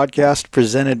Kickstart Podcast,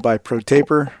 presented by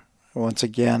ProTaper. Once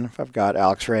again, I've got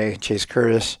Alex Ray, Chase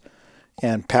Curtis,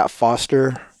 and Pat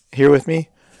Foster here with me.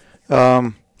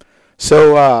 With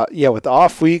the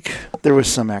off week, there was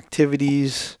some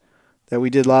activities that we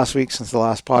did last week since the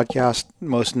last podcast,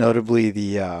 most notably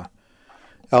the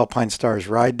Alpine Stars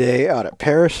Ride Day out at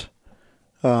Paris.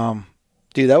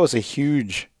 Dude, that was a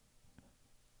huge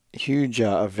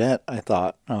event, I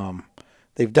thought.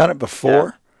 They've done it before.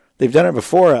 Yeah. They've done it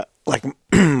before at like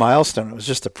Milestone. It was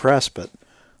just the press, but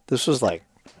this was like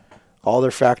all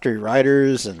their factory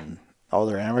riders and all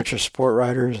their amateur sport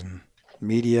riders and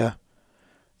media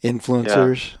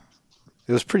influencers. Yeah.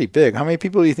 It was pretty big. How many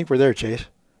people do you think were there, Chase?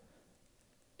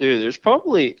 Dude, there's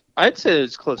probably, I'd say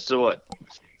it's close to what,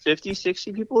 50,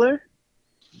 60 people there?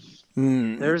 I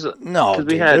think there's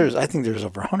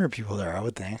over 100 people there, I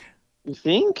would think. You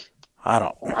think? I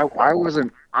don't. I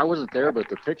wasn't there, but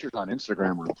the pictures on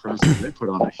Instagram were impressive. They put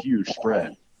on a huge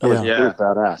spread. It was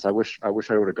badass. I wish I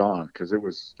would have gone because it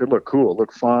looked cool. It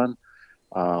looked fun.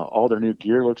 All their new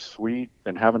gear looked sweet,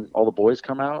 and having all the boys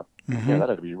come out,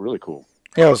 that'd be really cool.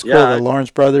 Yeah, it was cool. The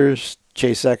Lawrence brothers,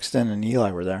 Chase Sexton, and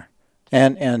Eli were there,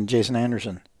 and Jason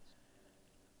Anderson.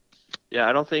 Yeah,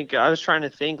 I was trying to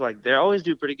think, like, they always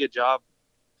do a pretty good job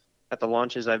at the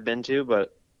launches I've been to,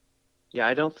 but yeah,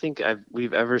 I don't think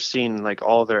we've ever seen like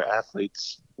all their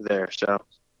athletes there. So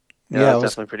yeah, it was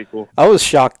definitely pretty cool. I was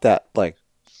shocked that like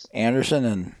Anderson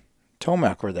and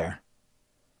Tomac were there,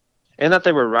 and that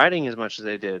they were riding as much as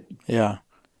they did. Yeah,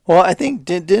 well, I think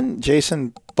didn't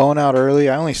Jason bone out early?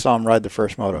 I only saw him ride the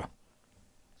first moto.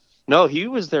 No, he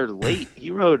was there late.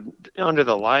 He rode under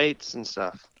the lights and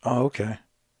stuff. Oh, okay.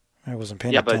 I wasn't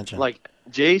paying attention. But like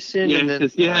Jason, Yeah, and then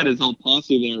because he had his whole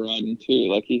posse there riding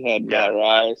too. Like he had Matt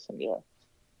Rice and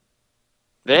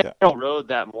they all rode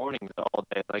that morning all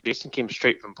day. Like Jason came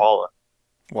straight from Paula.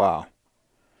 Wow.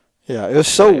 Yeah, it was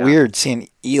so weird seeing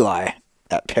Eli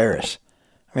at Paris.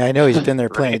 I mean, I know he's been there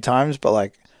plenty of times, but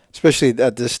like, especially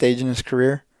at this stage in his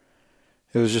career,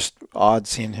 it was just odd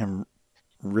seeing him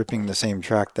ripping the same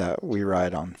track that we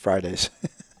ride on Fridays.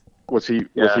 Was he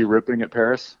ripping at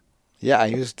Paris? Yeah,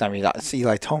 he was. I mean, it's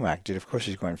Eli Tomac, dude. Of course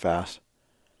he's going fast.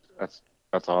 That's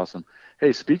awesome.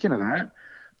 Hey, speaking of that,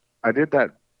 I did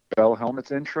that Bell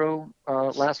Helmets intro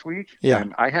last week. Yeah.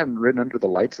 And I hadn't ridden under the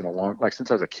lights in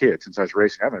since I was a kid, since I was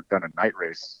racing. I haven't done a night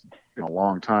race in a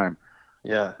long time.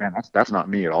 Yeah. Man, that's not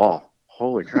me at all.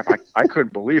 Holy crap. I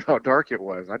couldn't believe how dark it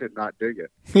was. I did not dig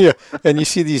it. Yeah. And you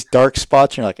see these dark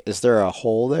spots, and you're like, is there a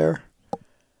hole there?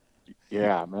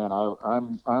 Yeah, man.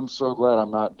 I'm so glad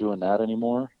I'm not doing that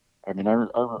anymore. I mean,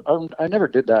 I never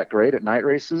did that great at night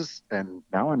races, and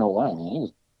now I know why. I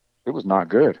mean, it was not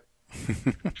good.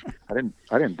 I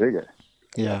didn't dig it.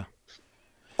 Yeah.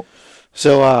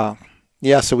 So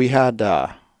so we had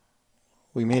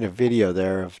we made a video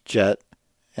there of Jet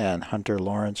and Hunter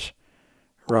Lawrence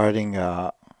riding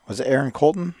was it Aaron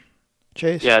Colton,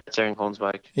 Chase? Yeah, it's Aaron Colton's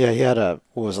bike. Yeah, he had a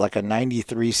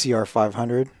 93 CR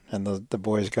 500, and the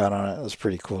boys got on it. It was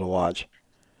pretty cool to watch.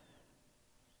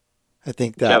 I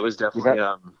think that was definitely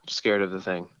scared of the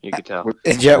thing. You could tell.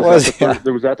 Jet was.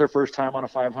 Was that their first time on a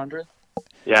 500?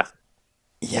 Yeah.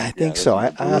 Yeah, I think so.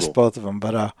 I asked both of them,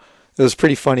 but it was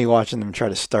pretty funny watching them try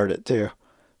to start it too.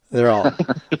 They're all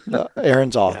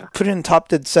Aaron's all put it in top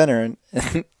dead center, and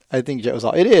I think Jet was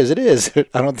all it is.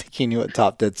 I don't think he knew what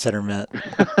top dead center meant.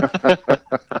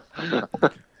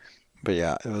 But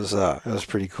yeah, it was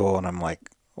pretty cool, and I'm like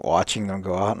watching them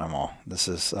go out, and I'm all this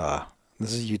is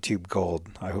YouTube gold.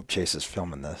 I hope Chase is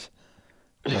filming this.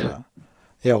 But,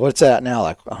 yeah, what's that now?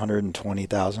 Like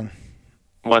 120,000.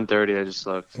 130. I just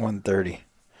looked. 130.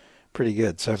 Pretty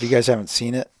good. So if you guys haven't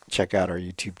seen it, check out our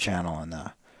YouTube channel, and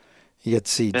you get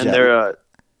to see. And there,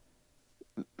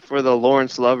 for the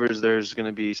Lawrence lovers, there's going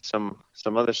to be some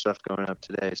other stuff going up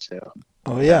today. So.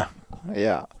 Oh yeah.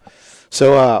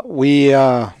 So we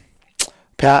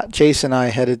Pat, Chase, and I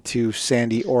headed to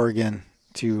Sandy, Oregon,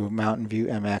 to Mountain View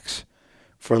MX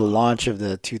for the launch of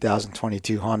the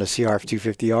 2022 Honda CRF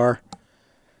 250R.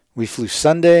 We flew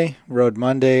Sunday, rode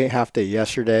Monday, half day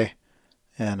yesterday,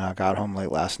 and got home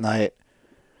late last night.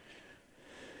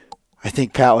 I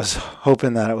think Pat was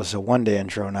hoping that it was a one-day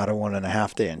intro, not a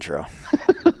 1.5 day intro.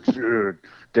 Dude,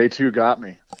 day 2 got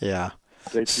me. Yeah.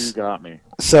 Day 2 got me.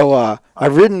 So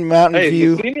I've ridden Mountain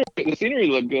View. The scenery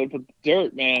looked good, but the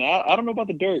dirt, man, I don't know about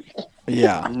the dirt.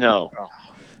 Yeah. No.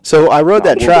 So I rode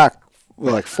that track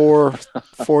like four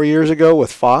years ago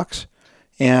with Fox,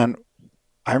 and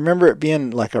I remember it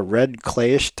being like a red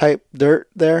clayish type dirt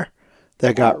there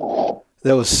that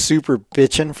was super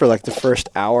bitchin' for like the first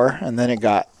hour, and then it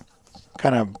got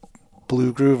kind of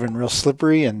blue groove and real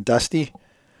slippery and dusty.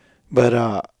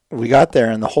 But we got there,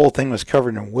 and the whole thing was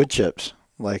covered in wood chips,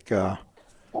 like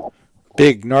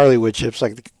big gnarly wood chips,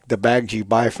 like the bags you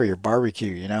buy for your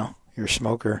barbecue, your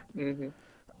smoker. Mm-hmm.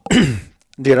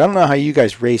 Dude, I don't know how you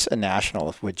guys race a national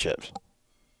with wood chips.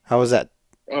 How was that?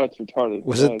 Oh, it's retarded.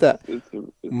 Was it that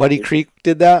Muddy Creek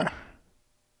did that?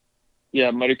 Yeah,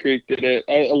 Muddy Creek did it.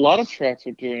 A lot of tracks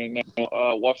are doing it now.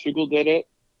 Washougal did it.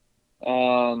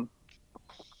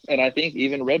 And I think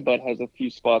even Redbud has a few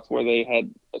spots where they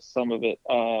had some of it.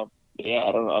 Yeah,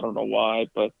 I don't know why,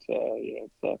 but yeah,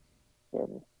 it's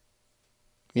whatever.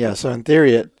 Yeah, so in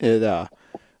theory, the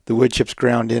wood chips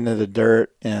ground into the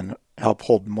dirt and help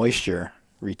hold moisture,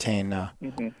 retain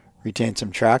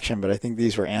some traction. But I think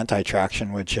these were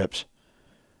anti-traction wood chips.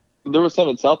 There was some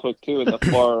at Southwick too, in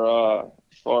the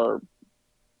far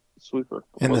sweeper.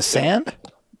 In the sand?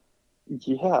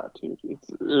 Yeah, dude.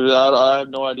 I have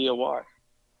no idea why.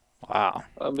 Wow.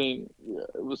 I mean, yeah,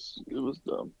 it was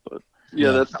dumb, but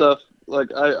yeah, that stuff.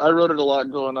 Like I wrote it a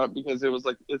lot growing up because it was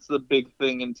like it's the big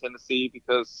thing in Tennessee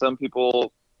because some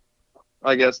people,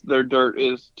 I guess, their dirt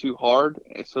is too hard,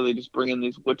 so they just bring in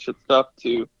these wood chip stuff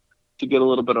to get a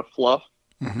little bit of fluff.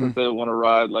 Because they want to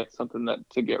ride like something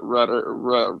to get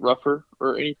rougher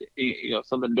or anything,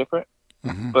 something different.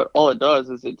 Mm-hmm. But all it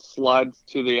does is it slides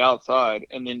to the outside,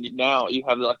 and then now you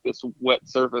have like this wet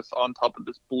surface on top of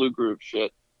this blue groove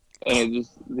shit, and it's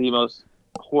just the most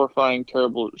horrifying,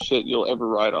 terrible shit you'll ever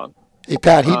ride on. Hey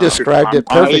Pat, he described it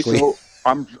perfectly.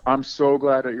 I'm so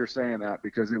glad that you're saying that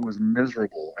because it was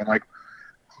miserable, and like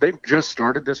they've just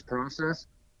started this process,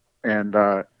 and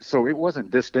so it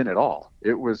wasn't this thin at all.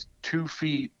 It was 2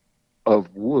 feet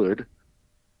of wood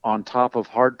on top of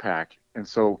hardpack, and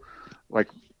so like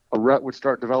a rut would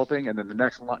start developing, and then the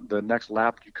next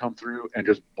lap you come through and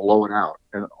just blow it out,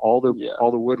 and all the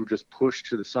wood would just push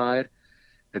to the side,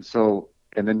 and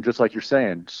then just like you're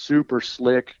saying, super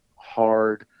slick,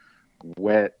 hard,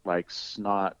 wet, like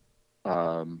snot,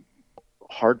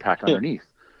 hard pack underneath.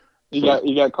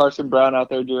 You got Carson Brown out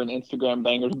there doing Instagram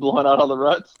bangers, blowing out all the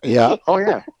ruts. Yeah. Oh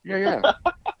yeah.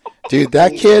 Dude,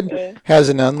 that kid has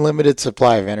an unlimited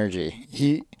supply of energy.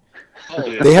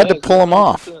 They had to pull him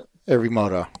off every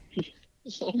moto.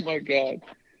 Oh my God,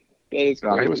 that is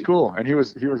crazy. No, it was cool, and he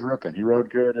was ripping. He rode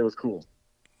good. It was cool.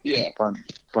 Yeah, fun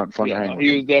to hang with.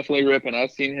 He was definitely ripping. I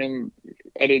seen him.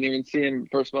 I didn't even see him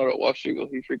first moto at Washougal.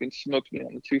 He freaking smoked me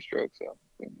on the 2-stroke. So.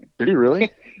 Did he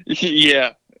really?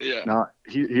 Yeah. No,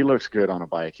 he looks good on a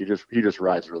bike. He just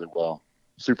rides really well.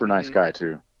 Super nice guy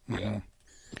too. Yeah.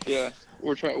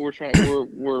 We're trying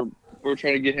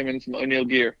to get him in some O'Neill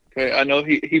gear. Okay, I know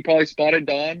he probably spotted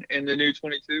Don in the new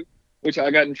 22, which I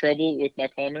got in trouble with my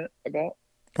comment about.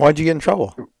 Why'd you get in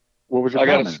trouble? What was your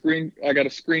comment? I got a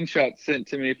screenshot sent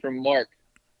to me from Mark.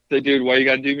 Said, dude, why you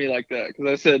gotta do me like that?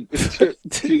 Because I said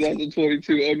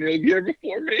 2022 O'Neill gear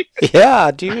before me.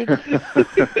 Yeah, dude.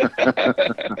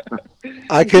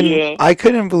 I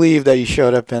couldn't believe that you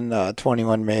showed up in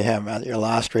 21 Mayhem at your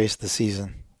last race of the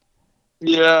season.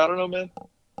 Yeah, I don't know, man.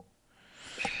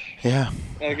 Yeah.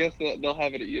 I guess they'll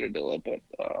have it at Unadilla, but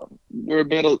we're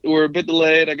a bit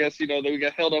delayed. I guess we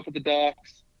got held up at the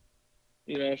docks.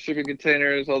 Shipping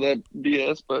containers, all that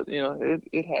BS. But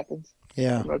it happens.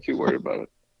 Yeah. I'm not too worried about it.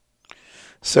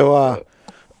 So,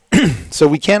 so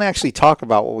we can't actually talk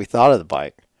about what we thought of the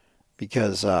bike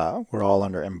because we're all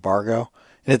under embargo.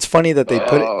 And it's funny that they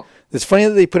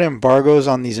put embargoes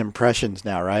on these impressions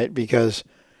now, right? Because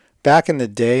back in the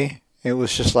day, it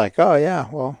was just like, oh yeah,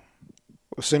 well,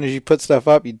 as soon as you put stuff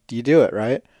up, you do it,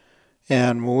 right?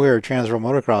 And when we were at Transworld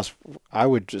Motocross, I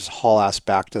would just haul ass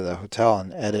back to the hotel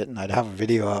and edit, and I'd have a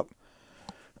video up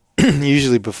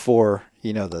usually before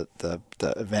the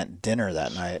event dinner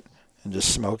that night, and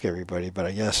just smoke everybody. But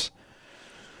I guess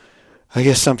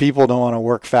some people don't want to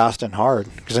work fast and hard,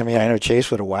 because I know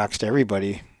Chase would have waxed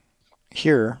everybody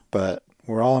here, but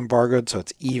we're all embargoed, so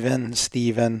it's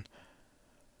Steven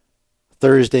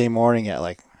Thursday morning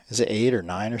at is it 8 or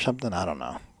 9 or something? I don't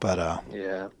know, but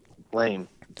yeah, lame.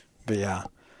 But yeah,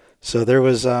 so there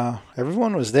was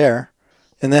everyone was there,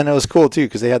 and then it was cool too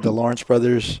because they had the Lawrence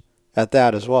brothers at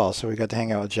that as well, so we got to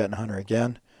hang out with Jet and Hunter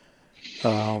again.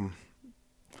 But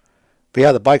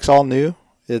yeah, the bike's all new.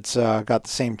 It's got the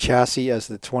same chassis as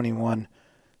the 21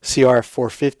 CR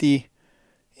 450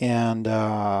 and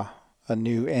a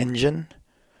new engine.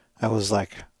 I was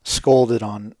scolded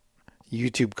on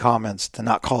YouTube comments to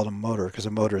not call it a motor because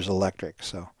a motor is electric,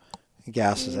 so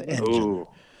gas is an engine. Ooh.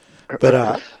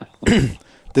 But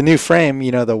the new frame,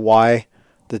 the Y,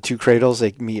 the two cradles,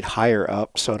 they meet higher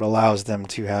up, so it allows them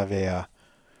to have a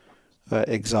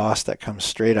exhaust that comes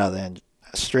straight out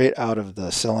of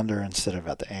the cylinder instead of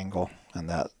at the angle, and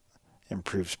that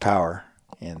improves power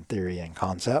in theory and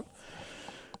concept.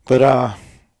 But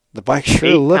the bike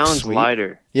sure looks 8 pounds sweet.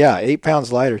 lighter. Yeah, 8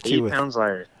 pounds lighter too. 8 pounds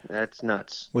lighter. That's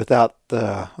nuts. Without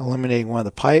eliminating one of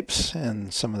the pipes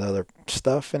and some of the other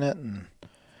stuff in it and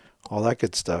all that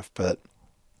good stuff. But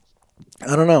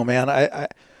I don't know, man.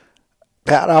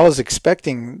 Pat, I was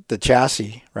expecting the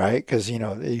chassis, right? Because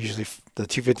usually the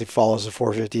 250 follows the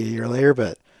 450 a year later.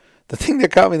 But the thing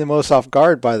that caught me the most off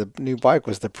guard by the new bike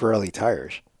was the Pirelli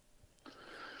tires.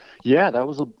 Yeah, that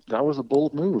was a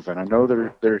bold move, and I know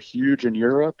they're huge in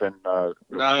Europe, and the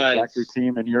factory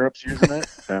team in Europe's using it.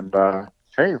 And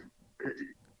hey,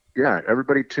 yeah,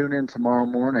 everybody tune in tomorrow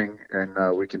morning,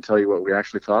 and we can tell you what we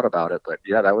actually thought about it. But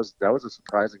yeah, that was a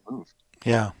surprising move.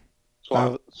 Yeah,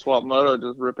 Swap Moto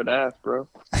just ripping ass, bro.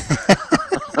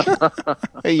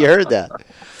 Hey, you heard that?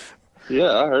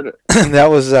 Yeah, I heard it. that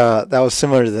was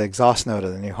similar to the exhaust note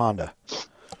of the new Honda.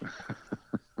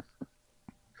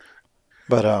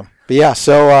 But yeah,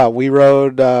 so we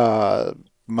rode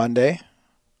Monday.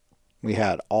 We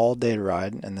had all day to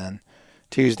ride, and then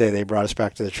Tuesday they brought us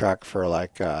back to the track for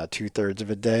 2/3 of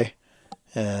a day.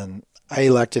 And I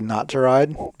elected not to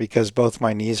ride because both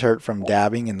my knees hurt from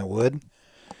dabbing in the wood.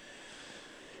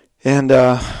 And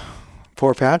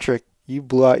poor Patrick, you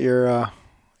blew out your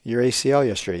ACL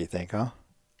yesterday, you think, huh?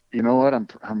 You know what?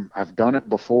 I've done it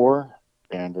before,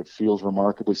 and it feels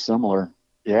remarkably similar.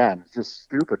 Yeah, and it's just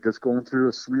stupid. Just going through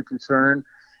a sweepy turn.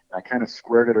 I kind of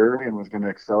squared it early and was going to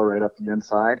accelerate up the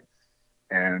inside.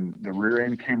 And the rear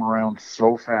end came around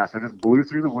so fast. I just blew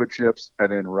through the wood chips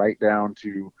and then right down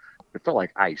to, it felt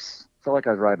like ice. It felt like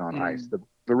I was riding on ice.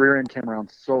 The rear end came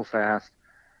around so fast.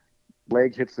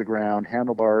 Leg hits the ground,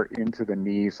 handlebar into the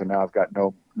knee, so now I've got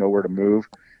nowhere to move.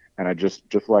 And I just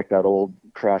like that old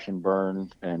Crash and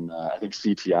Burn, and I think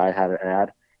CTI had an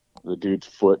ad. The dude's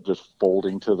foot just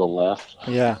folding to the left.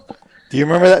 Yeah. Do you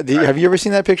remember that? Have you ever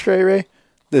seen that picture, Ray?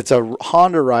 It's a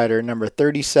Honda rider, number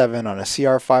 37 on a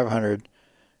CR500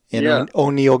 in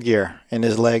O'Neill gear, and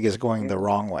his leg is going the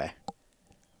wrong way.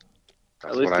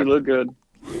 At least he looked good.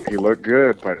 He looked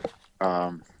good, but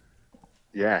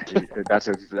that's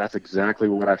exactly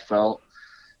what I felt,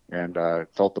 and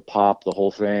felt the pop, the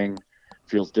whole thing.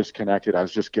 Feels disconnected. I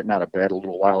was just getting out of bed a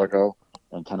little while ago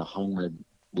and kind of hung my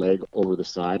leg over the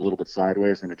side, a little bit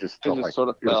sideways, and it just felt like sort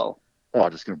of fell. I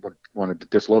just wanted to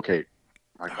dislocate.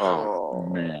 Like, oh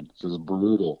man, this is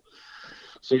brutal.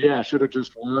 So yeah, I should have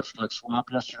just watched like Swap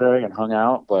yesterday and hung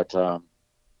out, but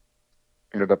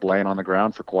ended up laying on the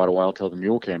ground for quite a while till the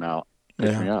mule came out,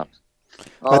 picked me up.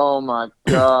 Oh my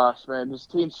gosh, man! This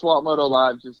Team Swap Moto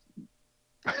Live just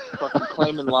fucking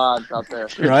claiming lives out there,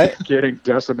 right? Getting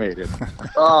decimated.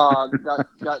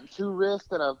 Got 2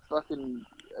 wrists and a fucking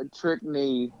trick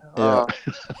knee. Yeah.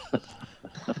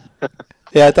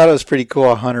 Yeah, I thought it was pretty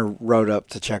cool. Hunter rode up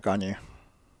to check on you.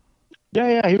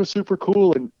 Yeah, he was super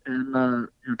cool, and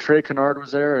Trey Kennard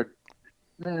was there. And,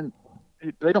 man,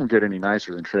 they don't get any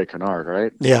nicer than Trey Kennard,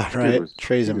 right? Yeah, right.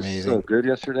 Trey's amazing. So good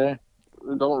yesterday.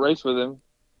 Don't race with him.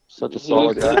 Such a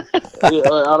solid guy. I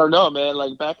don't know, man.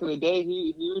 Like back in the day,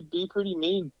 he would be pretty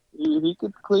mean. He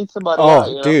could clean somebody out.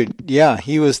 Oh, dude, yeah,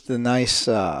 he was the nice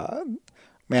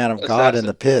man of God in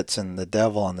the pits and the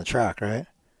devil on the track, right?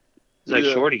 He's like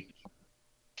Shorty.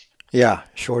 Yeah,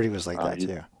 Shorty was like that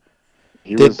too.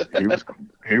 He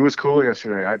was cool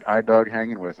yesterday. I dug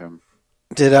hanging with him.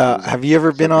 Have you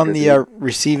ever been on the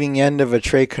receiving end of a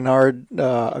Trey Kennard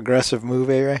aggressive move,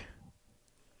 Ray?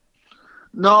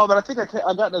 No, but I think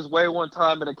I got in his way one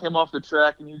time, and I came off the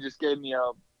track, and he just gave me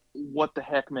a "what the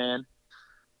heck, man."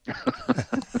 But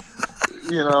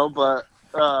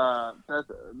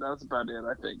that's about it,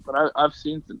 I think. But I've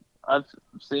seen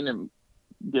him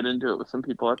get into it with some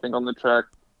people, I think, on the track.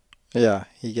 Yeah,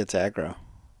 he gets aggro.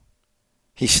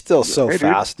 He's still so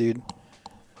fast, dude.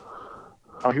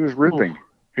 Oh, he was ripping.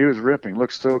 He was ripping.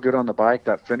 Looked so good on the bike.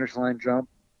 That finish line jump.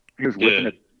 He was whipping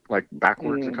it like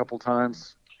backwards a couple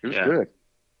times. He was good.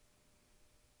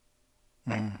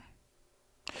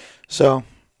 So,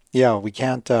 yeah, we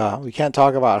can't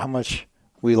talk about how much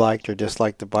we liked or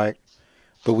disliked the bike,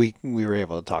 but we were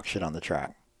able to talk shit on the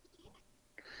track.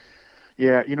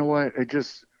 Yeah, you know what?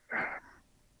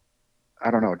 I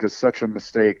don't know, just such a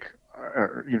mistake.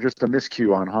 Just a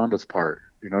miscue on Honda's part.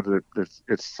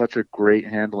 It's such a great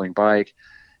handling bike,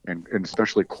 and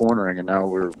especially cornering. And now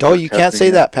we're. Oh, you can't say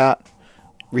that, Pat.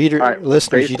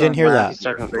 Listeners, you didn't hear that.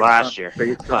 Last year.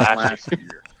 Last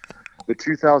year. The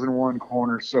 2001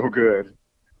 corner's so good,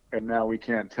 and now we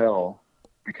can't tell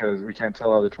because we can't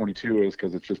tell how the 22 is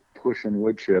because it's just pushing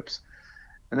wood chips,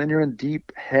 and then you're in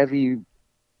deep, heavy,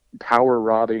 power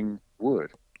robbing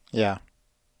wood. Yeah.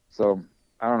 So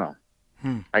I don't know.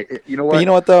 You know what? But you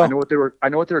know what though? I know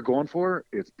what they were going for.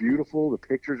 It's beautiful. The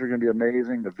pictures are going to be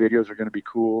amazing. The videos are going to be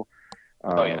cool.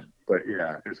 But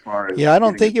yeah, as far as I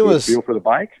don't think it was feel for the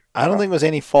bike. I don't think it was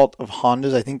any fault of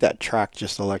Honda's. I think that track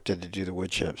just elected to do the wood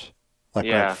chips,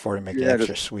 right before to make it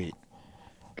extra sweet.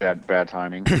 Bad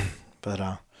timing.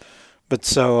 But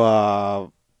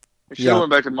so we should have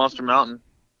went back to Monster Mountain.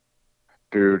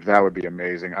 Dude, that would be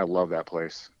amazing. I love that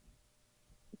place.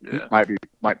 Yeah.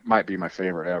 Might be my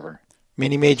favorite ever.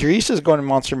 Mini Major East is going to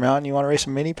Monster Mountain. You want to race a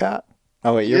mini, Pat?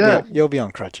 Oh wait, you'll be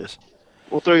on crutches.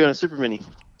 We'll throw you on a Super Mini.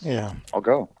 Yeah, I'll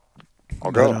go.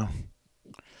 But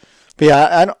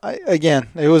yeah, again,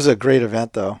 it was a great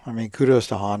event though. I mean, kudos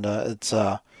to Honda.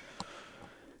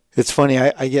 It's funny.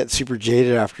 I get super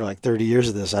jaded after like 30 years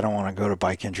of this. I don't want to go to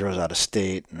bike intros out of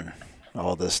state and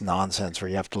all this nonsense where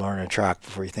you have to learn a track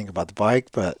before you think about the bike.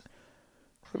 But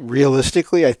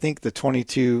realistically, I think the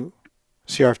 22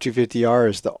 CRF 250R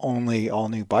is the only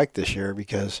all-new bike this year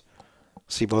because,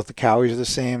 see, both the Cowies are the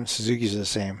same, Suzuki's are the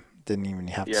same. Didn't even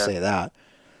have to say that.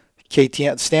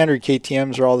 Standard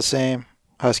KTMs are all the same.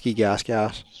 Husky, gas.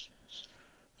 The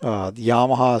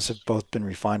Yamahas have both been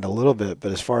refined a little bit,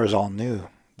 but as far as all new,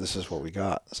 this is what we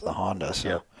got. It's the Honda.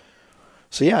 So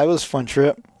yeah, it was a fun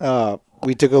trip.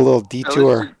 We took a little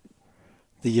detour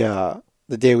the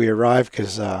day we arrived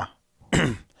because I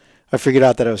figured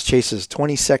out that it was Chase's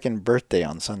 22nd birthday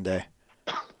on Sunday.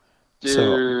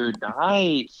 Dude,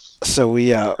 nice. So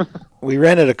we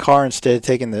rented a car instead of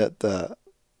taking the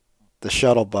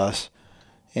shuttle bus,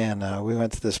 and we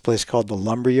went to this place called the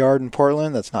Lumberyard in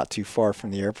Portland. That's not too far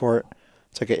from the airport.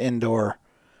 It's like an indoor.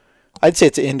 I'd say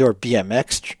it's an indoor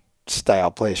BMX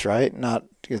style place, right? Not.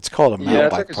 It's called a mountain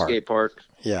bike park. Yeah, it's like a skate park.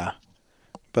 Yeah,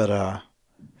 but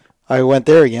I went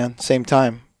there again, same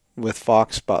time with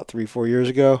Fox about 3-4 years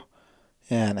ago,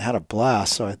 and had a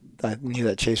blast. So I knew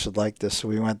that Chase would like this. So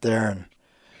we went there, and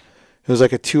it was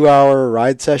like a 2-hour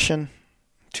ride session,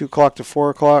 2 o'clock to 4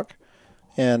 o'clock,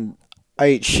 and I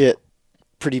ate shit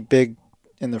pretty big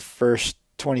in the first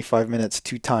 25 minutes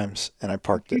 2 times, and I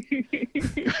parked it.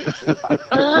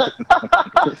 I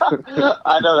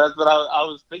know, that's what I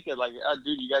was thinking. Like,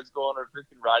 dude, you guys go on a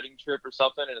freaking riding trip or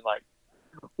something, and like,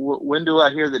 when do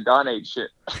I hear the Don ate shit?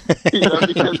 You know,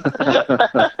 because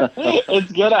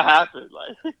it's gonna happen.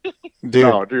 Like, dude.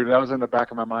 No, dude, that was in the back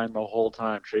of my mind the whole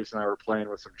time. Chase and I were playing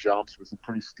with some jumps with some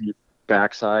pretty steep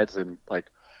backsides, and like,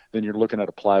 then you're looking at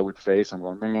a plywood face. I'm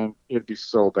going, man, it'd be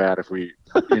so bad if we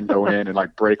go in and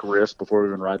like break wrist before we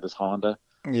even ride this Honda.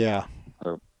 Yeah.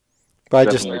 So but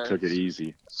I definitely took it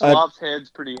easy. Swap's head's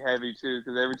pretty heavy too,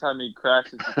 because every time he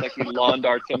crashes, it's like he lawn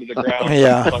darts into the ground.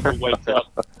 Yeah. And fucking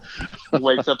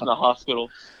wakes up in the hospital.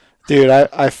 Dude,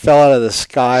 I fell out of the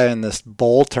sky in this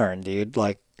bowl turn, dude.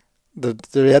 Like,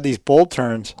 they had these bowl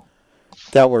turns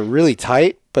that were really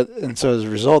tight, and so as a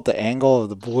result, the angle of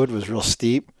the wood was real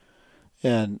steep.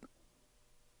 And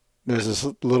there's this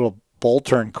little bowl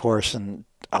turn course, and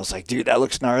I was like, dude, that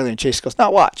looks gnarly. And Chase goes, now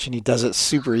watch. And he does it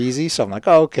super easy. So I'm like,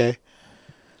 oh, okay.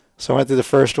 So I went through the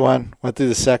first one, went through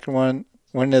the second one,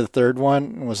 went into the third one,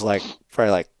 and was like probably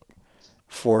like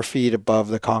 4 feet above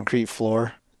the concrete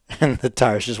floor. And the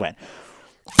tires just went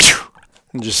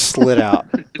and just slid out.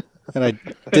 And I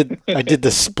did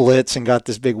the splits and got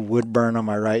this big wood burn on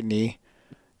my right knee.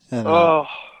 And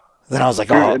then I was like,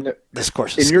 this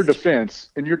course is in your defense,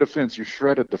 you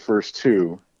shredded the first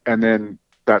 2, and then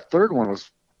that third one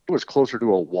was closer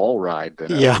to a wall ride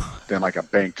than like a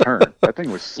bank turn. That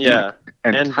thing was steep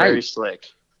and very slick.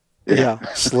 Yeah,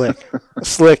 slick.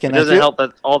 And it doesn't help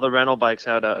that all the rental bikes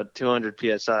had a 200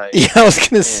 psi. Yeah, I was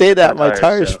gonna say that my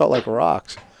tires felt like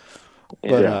rocks.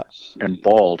 But, and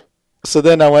bald. So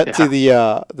then I went to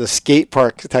the skate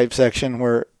park type section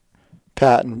where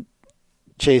Pat and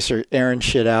Chase are airing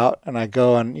shit out, and I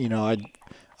go and I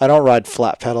don't ride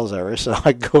flat pedals ever, so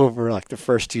I go over like the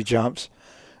first 2 jumps.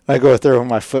 I go through when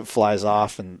my foot flies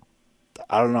off, and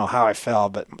I don't know how I fell,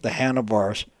 but the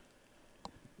handlebars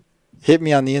hit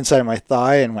me on the inside of my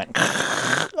thigh and went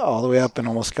all the way up and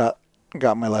almost got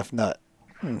my left nut.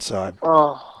 And so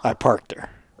I parked there.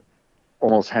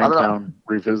 Almost Hangtown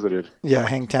revisited. Yeah,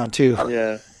 Hangtown too.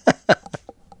 Yeah.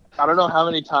 I don't know how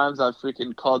many times I've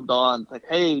freaking called Dawn, like,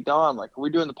 hey, Dawn, like, are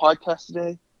we doing the podcast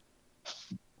today?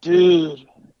 Dude,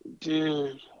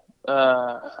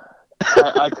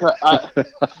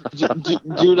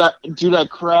 I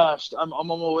crashed. I'm on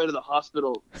my way to the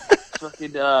hospital.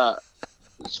 Fucking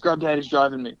Scrub Daddy's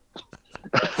driving me.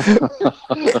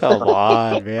 Come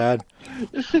on, man.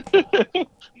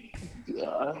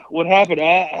 What happened?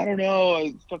 I don't know.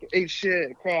 I fucking ate shit.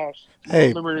 I crashed. Hey,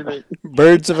 I don't remember anything.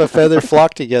 Birds of a feather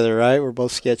flock together, right? We're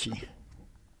both sketchy.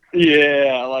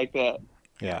 Yeah, I like that.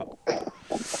 Yeah.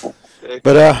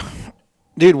 But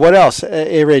dude, what else?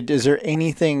 A-Ray, is there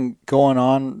anything going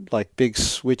on, like big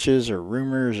switches or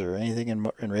rumors or anything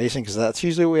in racing? Because that's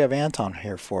usually what we have Anton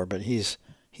here for. But he's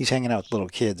hanging out with little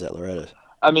kids at Loretta's.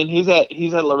 I mean, he's at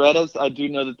Loretta's. I do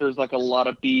know that there's like a lot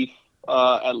of beef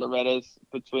at Loretta's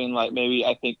between like maybe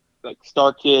I think like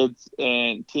Star Kids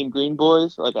and Team Green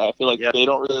Boys. Like I feel like they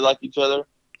don't really like each other.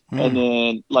 And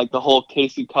then like the whole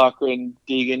Casey Cochran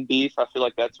Deegan beef, I feel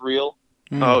like that's real.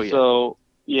 Oh yeah. So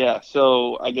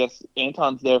so I guess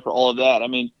Anton's there for all of that. I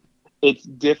mean, it's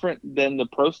different than the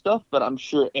pro stuff, but I'm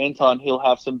sure Anton he'll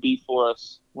have some beef for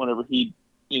us whenever he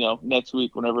next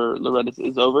week whenever Loretta's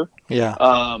is over.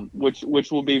 Yeah. Which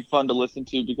will be fun to listen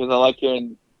to because I like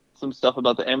hearing some stuff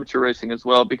about the amateur racing as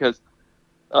well because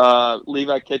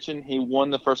Levi Kitchen, he won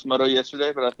the first moto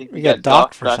yesterday, but I think he got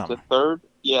docked for back something. to third.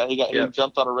 Yeah, he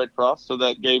jumped on a Red Cross, so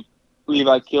that gave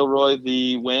Levi Kilroy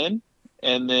the win,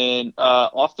 and then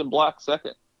Austin Black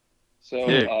second.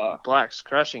 So Black's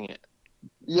crushing it.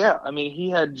 Yeah, I mean he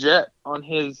had Jet on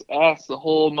his ass the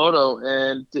whole moto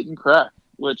and didn't crack.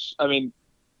 Which I mean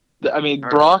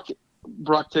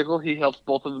Brock Tickle, he helps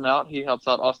both of them out. He helps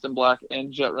out Austin Black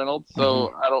and Jet Reynolds.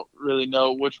 So I don't really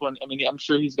know which one. I mean, I'm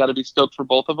sure he's got to be stoked for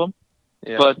both of them.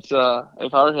 Yeah. But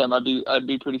if I were him, I'd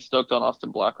be pretty stoked on Austin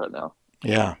Black right now.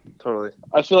 Yeah, totally.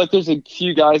 I feel like there's a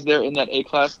few guys there in that A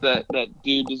class that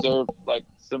do deserve like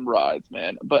some rides,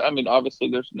 man. But I mean, obviously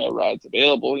there's no rides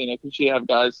available, because you have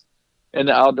guys in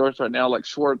the outdoors right now like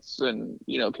Schwartz and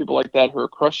people like that who are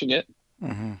crushing it.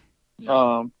 Mm-hmm.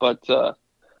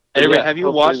 Anyway, have you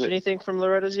watched anything from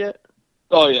Loretta's yet?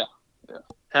 Oh yeah.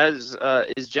 Is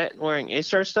Jet wearing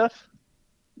A-Star stuff?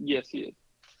 Yes, he is.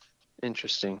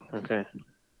 Interesting. Okay.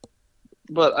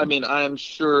 But I mean, I am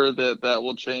sure that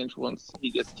will change once he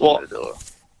gets to Unadilla.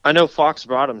 I know Fox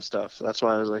brought him stuff. That's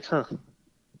why I was like, huh.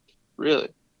 Really?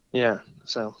 Yeah.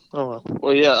 So, oh well.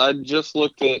 Well, yeah, I just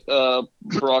looked at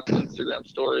Brock's Instagram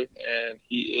story, and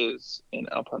he is in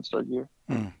Alpine Star gear.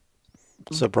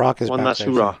 So Brock is one back less there.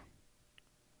 hoorah.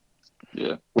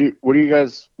 Yeah. What do you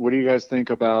guys think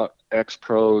about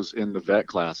ex-pros in the vet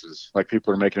classes? Like,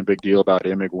 people are making a big deal about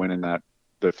Imig winning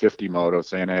the 50 moto,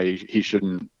 saying, hey, he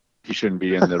shouldn't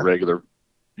be in the regular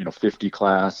 50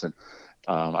 class. And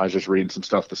I was just reading some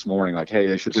stuff this morning, like, hey,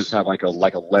 they should just have like a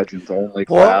legends only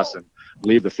class and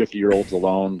leave the 50-year-olds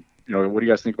alone. What do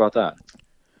you guys think about that?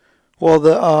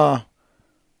 Well,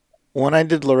 when I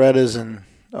did Loretta's in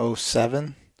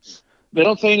 2007. They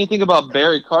don't say anything about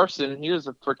Barry Carson. He was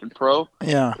a freaking pro.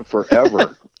 Yeah.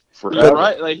 Forever. Yeah,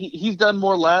 right? Like, he's done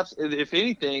more laps. If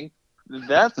anything,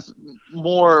 that's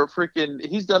more freaking...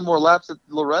 He's done more laps at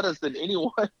Loretta's than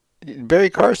anyone. Barry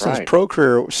Carson's pro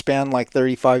career spanned like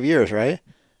 35 years, right?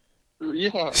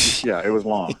 Yeah. Yeah, it was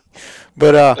long.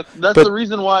 But that's the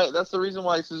reason why. That's the reason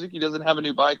why Suzuki doesn't have a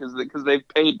new bike, is because they've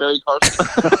paid Barry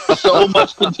Carson so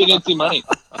much contingency money.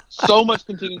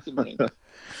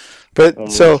 But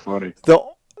funny.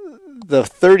 The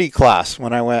 30 class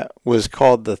when I went was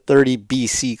called the 30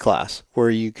 BC class, where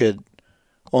you could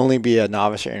only be a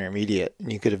novice or intermediate,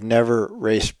 and you could have never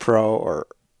raced pro or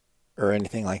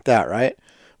anything like that, right?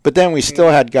 But then we still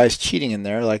had guys cheating in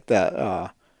there, like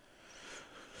that.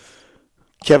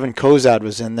 Kevin Kozad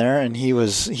was in there, and he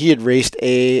had raced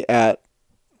A at,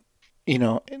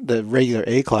 the regular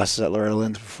A classes at Loretta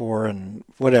Lynn's before, and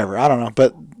whatever. I don't know.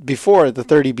 But before, the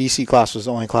 30 BC class was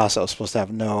the only class that was supposed to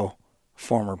have no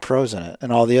former pros in it,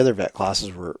 and all the other vet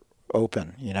classes were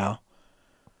open,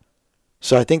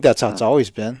 So I think that's how it's always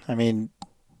been. I mean,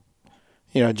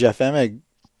 Jeff Emig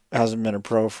hasn't been a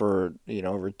pro for,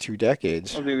 over 2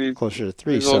 decades, closer to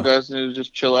 3. These old guys need to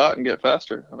just chill out and get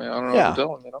faster. I mean, I don't know what to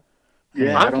tell them,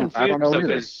 Yeah, I don't know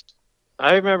either.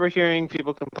 I remember hearing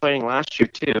people complaining last year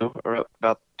too, or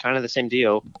about kind of the same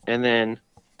deal. And then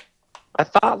I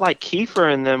thought like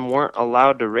Kiefer and them weren't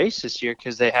allowed to race this year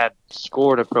because they had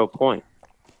scored a pro point.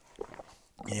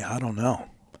 Yeah, I don't know.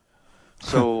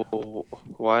 So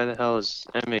why the hell is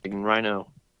Emig and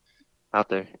Rhino out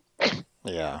there?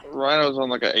 Yeah, Rhino's on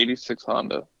like an 86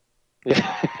 Honda.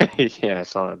 Yeah, I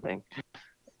saw that thing.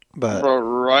 But bro,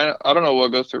 Rhino, I don't know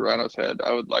what goes through Rhino's head.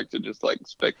 I would like to just like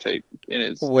spectate in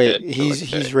his head.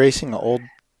 He's racing an old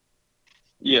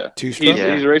two-stroke?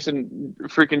 He's racing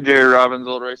freaking Jerry Robbins'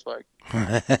 old race bike.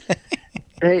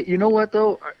 Hey, you know what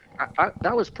though? I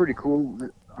that was pretty cool.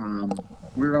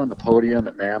 We were on the podium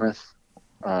at Mammoth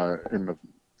in the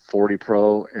 40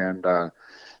 Pro, and the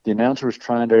announcer was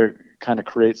trying to kind of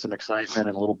create some excitement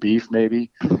and a little beef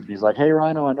maybe. He's like, hey,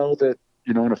 Rhino, I know that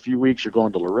in a few weeks you're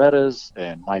going to Loretta's,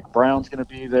 and Mike Brown's going to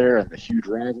be there, and the huge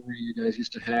rivalry you guys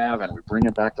used to have, and we're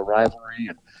bringing back the rivalry.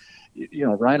 And,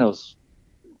 Rhino's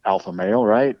alpha male,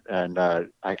 right? And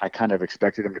I kind of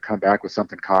expected him to come back with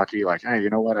something cocky, like, hey, you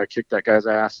know what? I kicked that guy's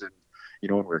ass, and,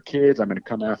 when we were kids, I'm going to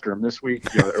come after him this week,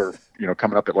 or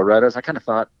coming up at Loretta's. I kind of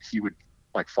thought he would,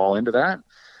 like, fall into that.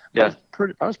 Yeah.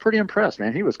 I was pretty impressed,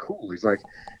 man. He was cool. He's like,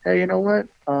 hey, you know what?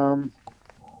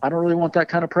 I don't really want that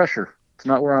kind of pressure. It's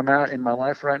not where I'm at in my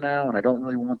life right now, and I don't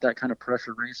really want that kind of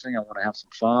pressure racing. I want to have some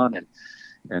fun,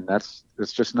 and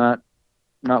it's just not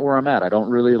where I'm at. I don't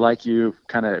really like you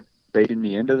kind of baiting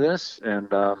me into this, and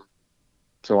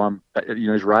so I'm,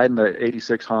 he's riding the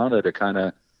 86 Honda to kind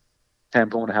of, hey, I'm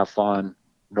going to have fun,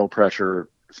 no pressure.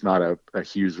 It's not a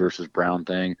Hughes versus Brown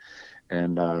thing,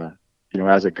 and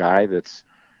as a guy that's,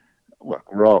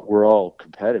 we're all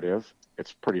competitive.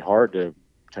 It's pretty hard to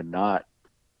not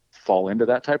fall into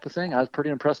that type of thing. I was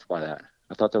pretty impressed by that.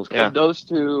 I thought that was cool. Yeah, those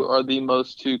two are the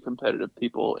most two competitive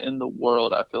people in the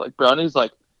world. I feel like Brownie's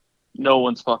like, no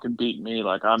one's fucking beating me.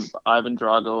 Like, I'm Ivan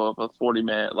Drago of a 40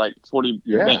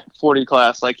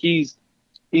 class. Like, he's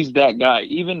that guy.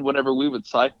 Even whenever we would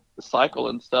cycle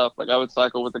and stuff, like I would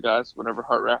cycle with the guys whenever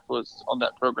Hart Raff was on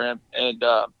that program, and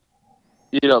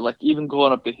like even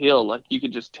going up the hill, like you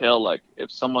could just tell, like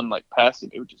if someone like passed him,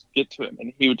 it would just get to him,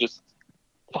 and he would just,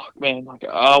 fuck man, like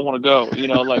I want to go,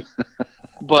 like.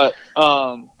 But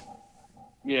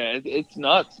it's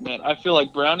nuts, man. I feel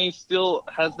like Brownie still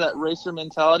has that racer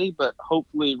mentality, but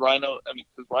hopefully Rhino. I mean,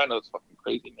 because Rhino's fucking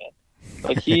crazy, man.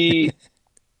 Like he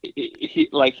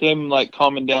like him, like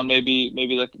calming down, maybe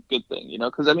like a good thing,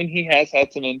 Because I mean, he has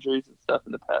had some injuries and stuff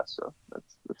in the past, so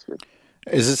that's good.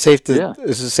 Is it safe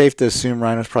to assume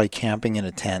Rhino's probably camping in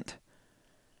a tent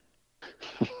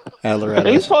at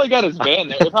Loretta's? He's probably got his van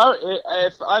there. If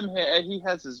I'm he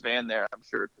has his van there, I'm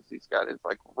sure, because he's got his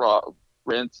like raw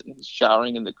rinse, and he's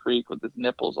showering in the creek with his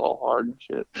nipples all hard and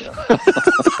shit. You know,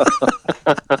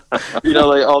 you know,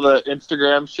 like all the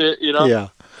Instagram shit. You know. Yeah.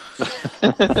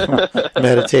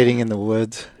 Meditating in the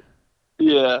woods.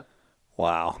 Yeah.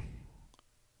 Wow.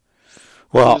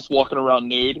 Well, he's just walking around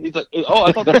nude. He's like, "Oh,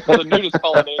 I thought this was a nudist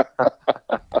colony."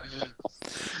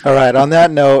 All right. On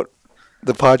that note,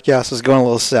 the podcast is going a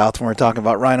little south when we're talking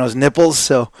about Rhino's nipples,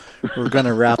 so we're going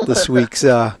to wrap this week's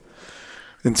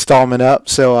installment up.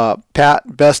 So,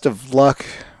 Pat, best of luck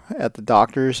at the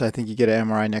doctor's. I think you get an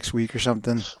MRI next week or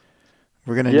something.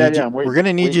 We're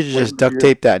gonna need you to just duct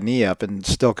tape that knee up and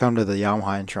still come to the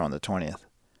Yamaha intro on the 20th.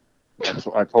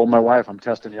 So I told my wife I'm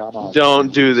testing Yamaha.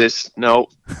 Don't do this. No.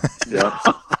 Yeah.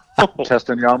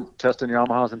 testing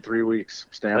Yamahas in 3 weeks.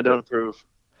 I don't approve.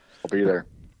 I'll be there.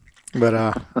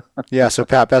 But yeah. So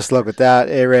Pat, best of luck with that.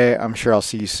 Hey Ray, I'm sure I'll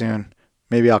see you soon.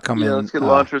 Maybe I'll come in. Yeah, let's get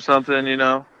lunch or something. You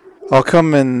know. I'll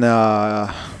come and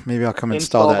maybe I'll come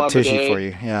install that Tushy for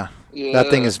you. Yeah. That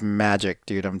thing is magic,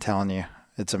 dude. I'm telling you,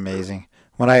 it's amazing.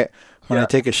 When I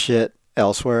take a shit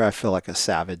elsewhere, I feel like a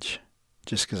savage,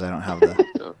 just because I don't have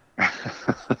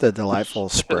the delightful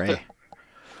spray.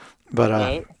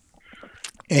 But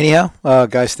anyhow,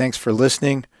 guys, thanks for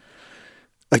listening.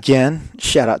 Again,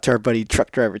 shout out to our buddy Truck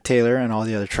Driver Taylor and all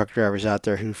the other truck drivers out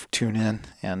there who tune in,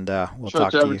 and we'll talk to you.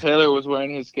 Truck Driver Taylor was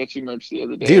wearing his sketchy merch the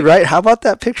other day. Dude, right? How about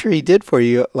that picture he did for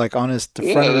you, like on the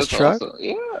front of his truck? Awesome.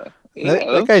 Yeah.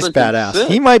 That guy's badass. Sick.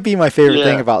 He might be my favorite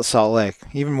thing about Salt Lake,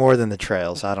 even more than the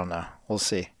trails. I don't know. We'll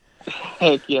see.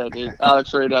 Heck yeah, dude.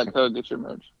 AlexRay.co, get your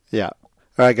merch. Yeah.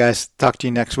 All right, guys. Talk to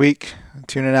you next week.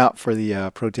 Tune in out for the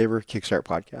ProTaper Kickstart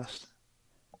podcast.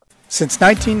 Since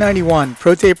 1991,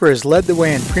 ProTaper has led the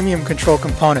way in premium control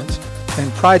components and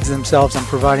prides themselves on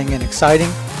providing an exciting,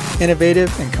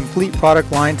 innovative, and complete product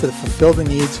line to fulfill the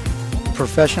needs of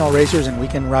professional racers and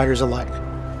weekend riders alike.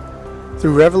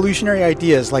 Through revolutionary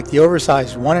ideas like the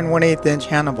oversized 1 1/8 inch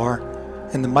handlebar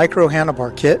and the micro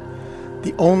handlebar kit,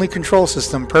 the only control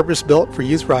system purpose-built for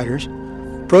youth riders,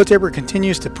 ProTaper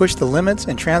continues to push the limits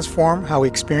and transform how we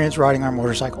experience riding our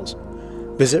motorcycles.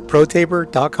 Visit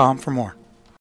ProTaper.com for more.